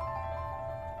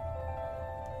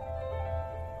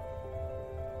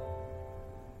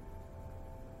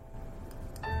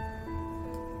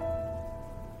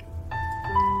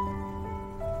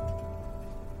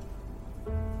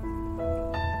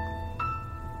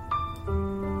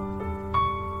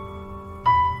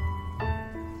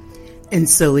 And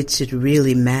so it should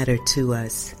really matter to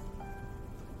us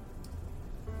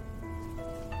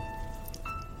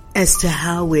as to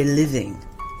how we're living,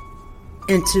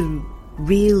 and to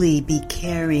really be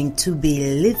caring to be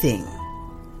living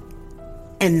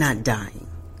and not dying,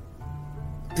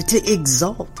 but to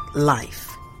exalt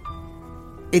life,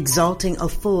 exalting a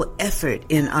full effort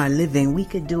in our living. We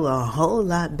could do a whole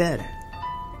lot better.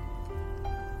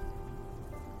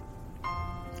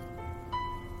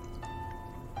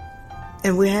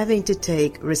 And we're having to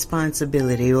take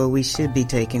responsibility, or we should be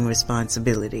taking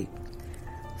responsibility,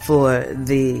 for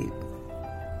the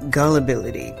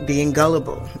gullibility, being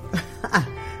gullible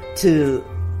to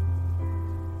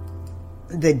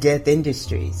the death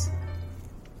industries.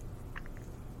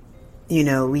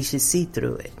 We should see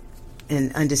through it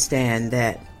and understand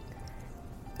that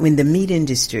when the meat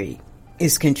industry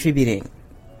is contributing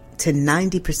to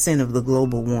 90% of the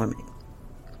global warming,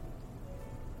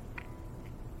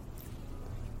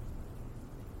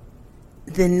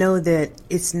 then know that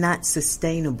it's not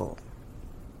sustainable.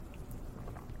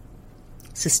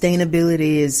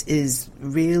 Sustainability is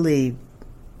really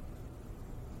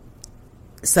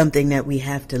something that we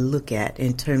have to look at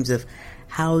in terms of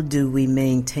how do we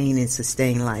maintain and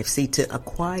sustain life. See, to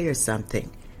acquire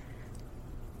something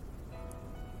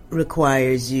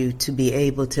requires you to be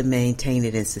able to maintain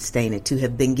it and sustain it, to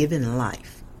have been given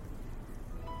life.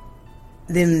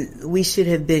 Then we should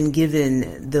have been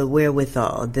given the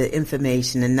wherewithal, the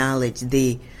information, the knowledge,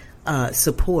 the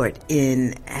support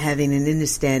in having an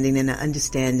understanding and an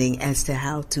understanding as to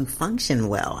how to function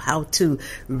well, how to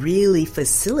really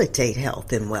facilitate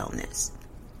health and wellness,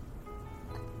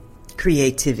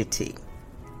 creativity,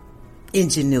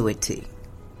 ingenuity,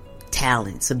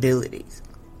 talents, abilities.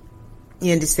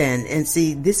 You understand? And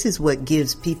see, this is what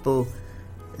gives people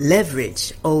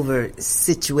leverage over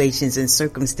situations and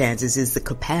circumstances, is the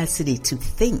capacity to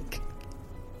think.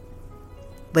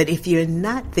 But if you're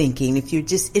not thinking, if you're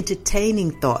just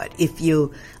entertaining thought, if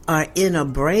you are in a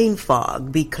brain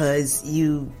fog because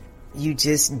you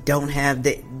just don't have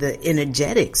the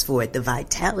energetics for it, the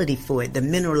vitality for it, the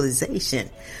mineralization.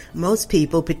 Most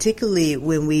people, particularly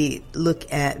when we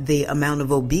look at the amount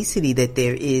of obesity that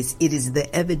there is, it is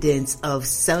the evidence of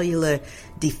cellular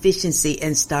deficiency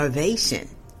and starvation.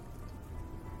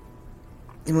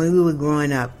 And when we were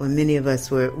growing up, when many of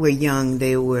us were young,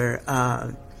 they were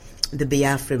the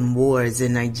Biafran wars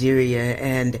in Nigeria,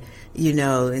 and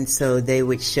and so they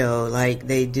would show, like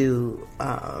they do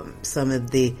some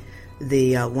of the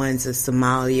ones of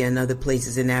Somalia and other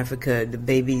places in Africa. The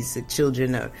babies, the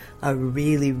children are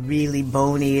really, really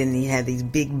bony, and they have these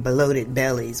big bloated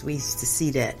bellies. We used to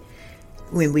see that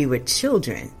when we were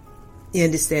children. You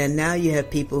understand? Now you have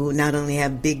people who not only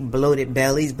have big bloated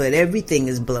bellies, but everything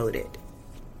is bloated.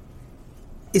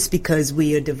 It's because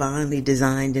we are divinely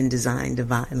designed and designed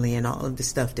divinely, and all of the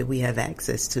stuff that we have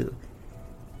access to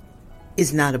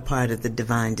is not a part of the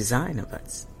divine design of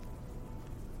us.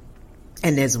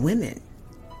 And as women,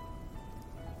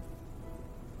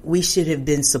 we should have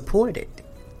been supported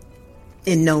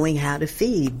in knowing how to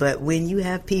feed. But when you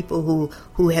have people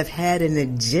who have had an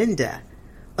agenda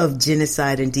of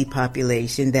genocide and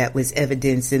depopulation that was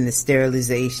evidenced in the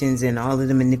sterilizations and all of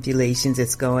the manipulations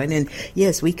that's going. And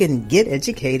yes, we can get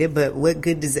educated, but what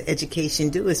good does the education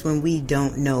do us when we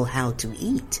don't know how to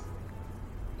eat?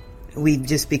 We've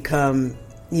just become,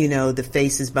 the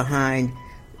faces behind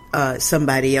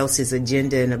somebody else's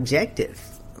agenda and objective.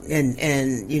 And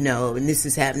this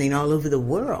is happening all over the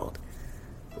world,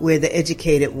 where the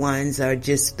educated ones are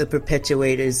just the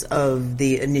perpetuators of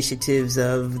the initiatives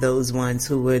of those ones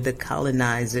who were the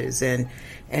colonizers and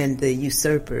the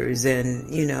usurpers, and,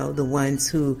 the ones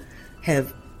who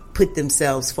have put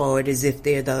themselves forward as if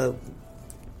they're the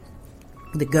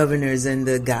governors and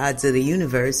the gods of the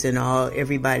universe, and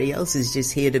everybody else is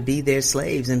just here to be their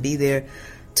slaves and be their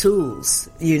tools,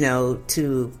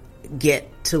 to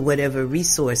get to whatever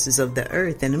resources of the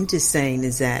earth. And I'm just saying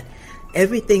is that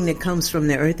everything that comes from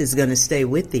the earth is going to stay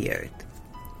with the earth.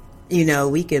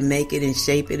 We can make it and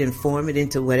shape it and form it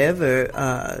into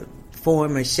whatever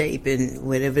form or shape, and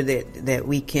whatever that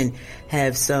we can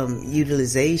have some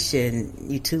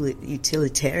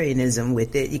utilitarianism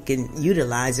with it. You can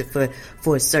utilize it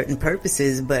for certain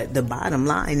purposes, but the bottom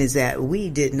line is that we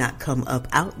did not come up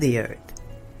out the earth.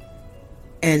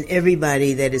 And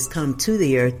everybody that has come to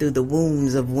the earth through the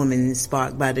wombs of women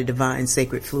sparked by the divine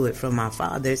sacred fluid from our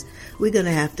fathers, we're going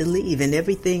to have to leave. And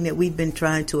everything that we've been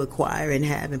trying to acquire and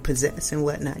have and possess and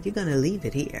whatnot, you're going to leave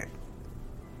it here.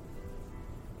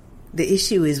 The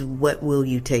issue is, what will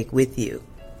you take with you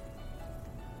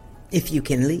if you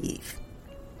can leave?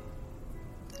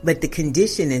 But the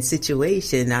condition and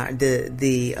situation, are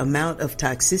the amount of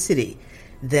toxicity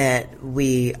that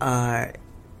we are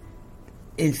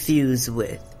infused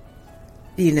with,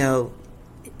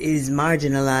 is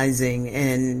marginalizing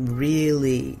and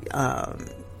really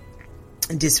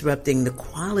disrupting the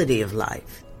quality of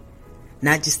life.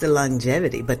 Not just the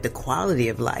longevity, but the quality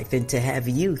of life. And to have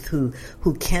youth who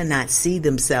cannot see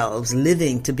themselves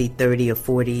living to be 30 or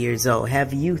 40 years old,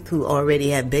 have youth who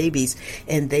already have babies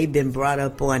and they've been brought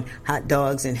up on hot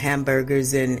dogs and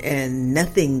hamburgers and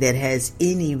nothing that has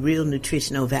any real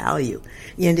nutritional value.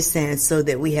 You understand? So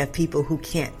that we have people who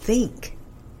can't think.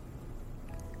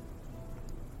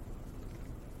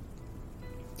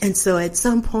 And so at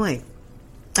some point,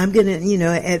 I'm going to,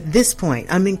 at this point,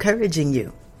 I'm encouraging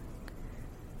you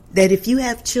that if you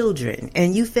have children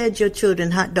and you fed your children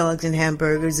hot dogs and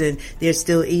hamburgers and they're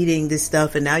still eating this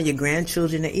stuff, and now your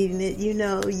grandchildren are eating it,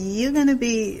 you're going to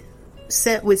be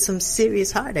set with some serious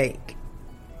heartache.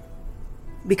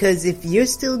 Because if you're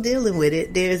still dealing with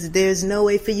it, there's no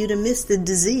way for you to miss the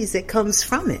disease that comes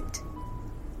from it.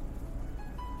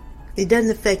 It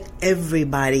doesn't affect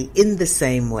everybody in the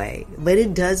same way, but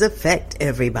it does affect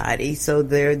everybody. So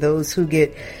there are those who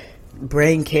get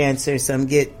brain cancer, some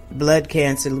get blood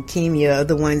cancer, leukemia,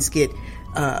 other ones get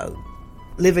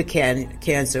liver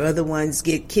cancer, other ones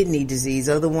get kidney disease,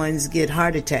 other ones get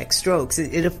heart attacks, strokes.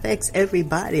 It affects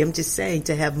everybody. I'm just saying,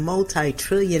 to have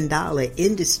multi-trillion-dollar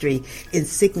industry in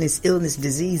sickness, illness,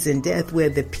 disease, and death, where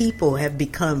the people have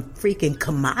become freaking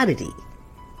commodity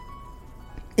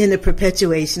in the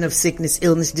perpetuation of sickness,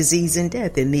 illness, disease, and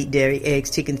death in meat, dairy, eggs,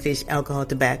 chicken, fish, alcohol,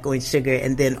 tobacco, and sugar,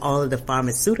 and then all of the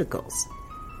pharmaceuticals,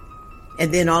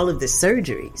 and then all of the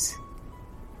surgeries,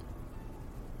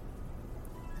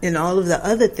 and all of the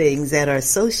other things that are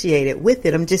associated with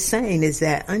it. I'm just saying is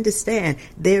that, understand,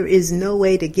 there is no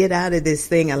way to get out of this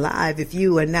thing alive if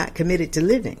you are not committed to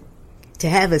living. To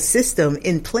have a system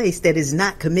in place that is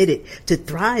not committed to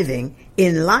thriving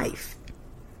in life,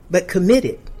 but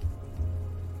committed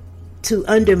to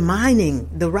undermining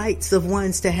the rights of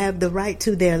ones to have the right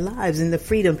to their lives and the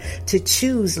freedom to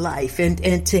choose life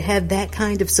and to have that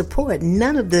kind of support.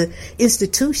 None of the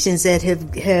institutions that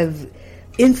have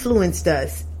influenced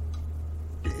us,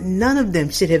 none of them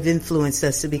should have influenced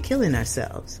us to be killing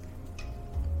ourselves.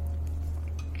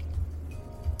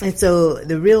 And so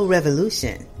the real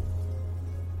revolution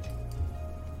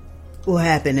will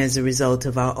happen as a result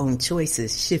of our own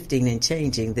choices shifting and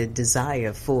changing the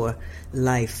desire for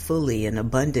life fully and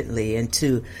abundantly, and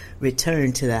to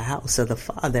return to the house of the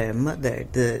Father and Mother,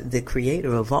 the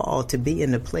creator of all, to be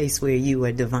in a place where you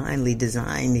are divinely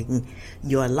designing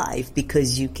your life,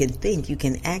 because you can think, you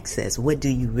can access, what do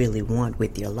you really want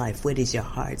with your life? What is your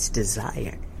heart's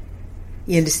desire?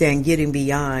 You understand, getting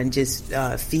beyond just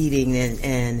feeding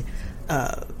and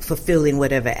fulfilling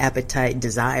whatever appetite,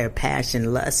 desire,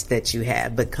 passion, lust that you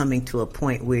have, but coming to a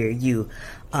point where you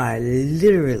are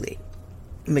literally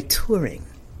maturing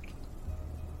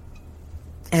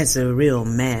as a real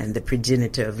man, the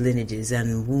progenitor of lineages,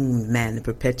 and wombed man, the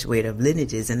perpetuator of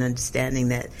lineages, and understanding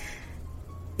that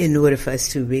in order for us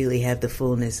to really have the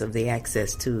fullness of the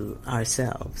access to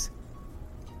ourselves,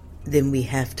 then we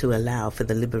have to allow for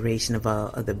the liberation of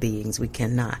all other beings. We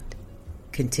cannot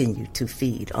continue to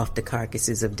feed off the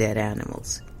carcasses of dead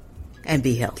animals and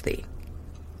be healthy.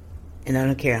 And I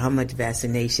don't care how much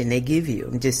vaccination they give you.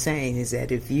 I'm just saying is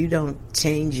that if you don't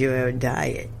change your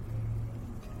diet,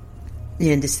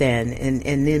 you understand,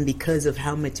 and then because of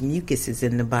how much mucus is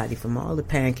in the body from all the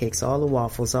pancakes, all the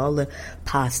waffles, all the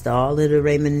pasta, all of the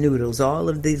ramen noodles, all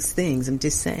of these things, I'm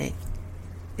just saying,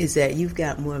 is that you've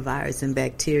got more virus and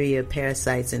bacteria,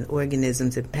 parasites and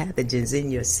organisms and pathogens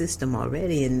in your system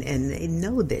already, and they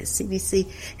know this. CDC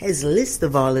has a list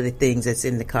of all of the things that's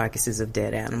in the carcasses of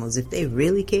dead animals. If they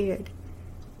really cared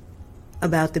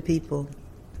about the people,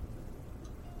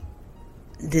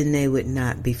 then they would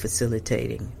not be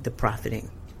facilitating the profiting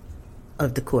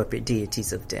of the corporate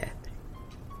deities of death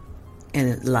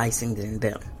and licensing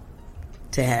them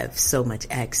to have so much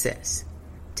access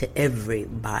to every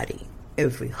body,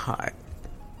 every heart,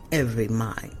 every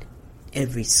mind,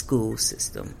 every school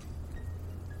system.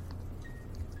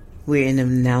 We're in a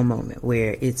now moment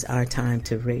where it's our time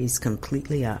to raise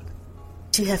completely up.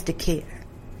 You have to care.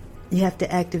 You have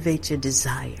to activate your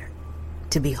desire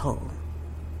to be whole.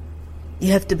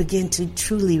 You have to begin to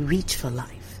truly reach for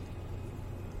life,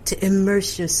 to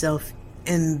immerse yourself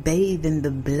and bathe in the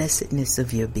blessedness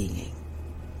of your being,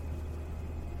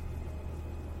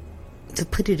 to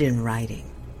put it in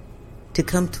writing, to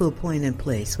come to a point and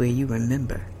place where you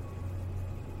remember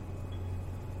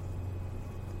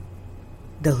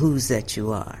the who's that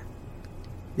you are.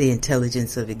 The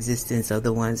intelligence of existence,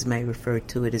 other ones may refer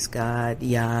to it as God,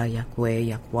 Yah, Yahweh,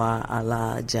 Yahweh,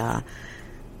 Allah, Jah,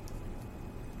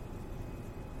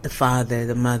 the Father,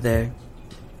 the Mother.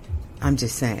 I'm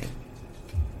just saying,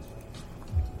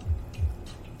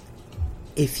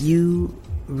 if you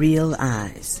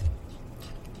realize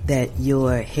that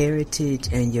your heritage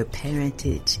and your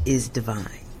parentage is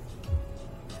divine,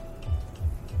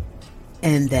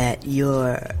 and that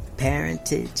your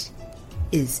parentage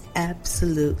is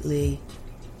absolutely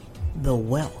the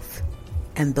wealth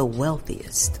and the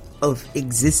wealthiest of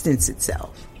existence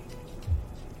itself,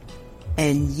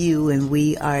 and you and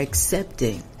we are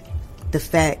accepting the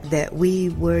fact that we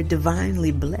were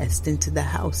divinely blessed into the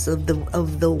house of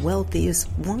the wealthiest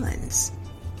ones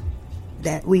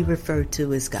that we refer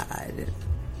to as God.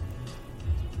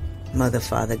 Mother,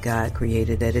 Father, God,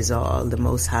 Creator, that is all, the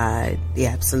Most High, the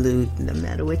Absolute, no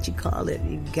matter what you call it,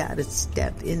 you gotta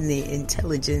step in the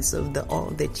intelligence of the all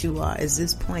that you are is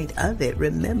this point of it.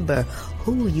 Remember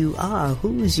who you are,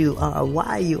 whose you are,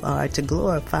 why you are, to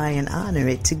glorify and honor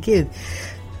it, to give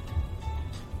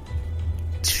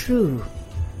true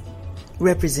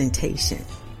representation,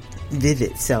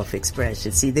 vivid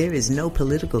self-expression. See, there is no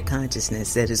political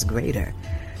consciousness that is greater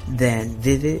than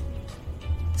vivid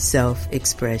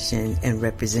self-expression and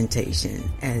representation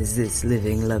as this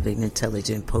living, loving,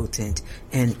 intelligent, potent,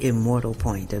 and immortal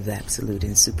point of absolute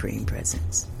and supreme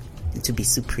presence. And to be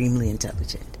supremely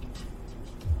intelligent.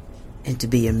 And to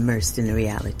be immersed in the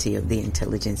reality of the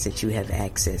intelligence that you have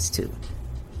access to.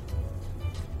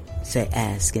 Say,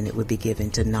 ask and it would be given,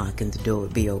 to knock and the door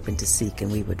would be open, to seek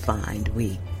and we would find.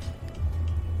 We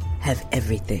have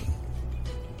everything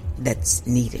that's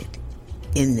needed.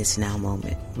 In this now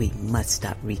moment, we must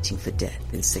stop reaching for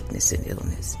death and sickness and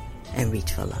illness and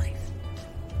reach for life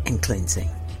and cleansing.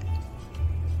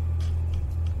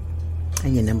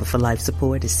 And your number for life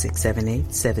support is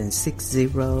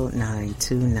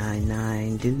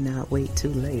 678-760-9299. Do not wait too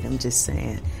late. I'm just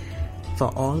saying,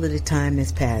 for all of the time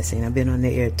that's passing, I've been on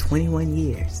the air 21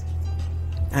 years.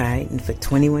 All right, and for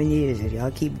 21 years, if y'all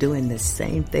keep doing the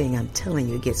same thing, I'm telling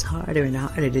you, it gets harder and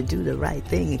harder to do the right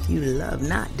thing if you love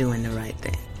not doing the right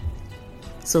thing.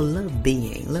 So love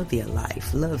being, love your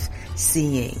life, love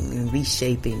seeing and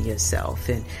reshaping yourself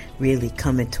and really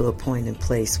coming to a point and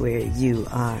place where you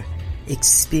are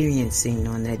experiencing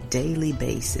on a daily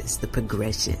basis the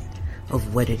progression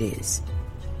of what it is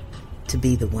to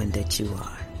be the one that you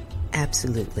are,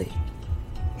 absolutely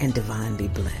and divinely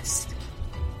blessed.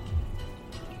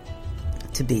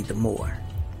 To be the more,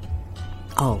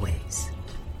 always.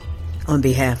 On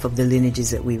behalf of the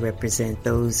lineages that we represent,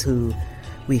 those who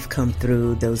we've come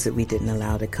through, those that we didn't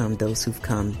allow to come, those who've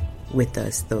come with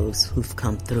us, those who've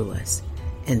come through us,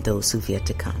 and those who've yet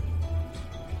to come.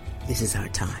 This is our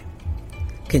time.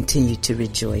 Continue to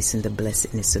rejoice in the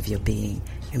blessedness of your being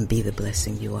and be the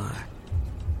blessing you are.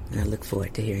 And I look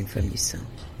forward to hearing from you soon.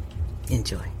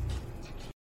 Enjoy.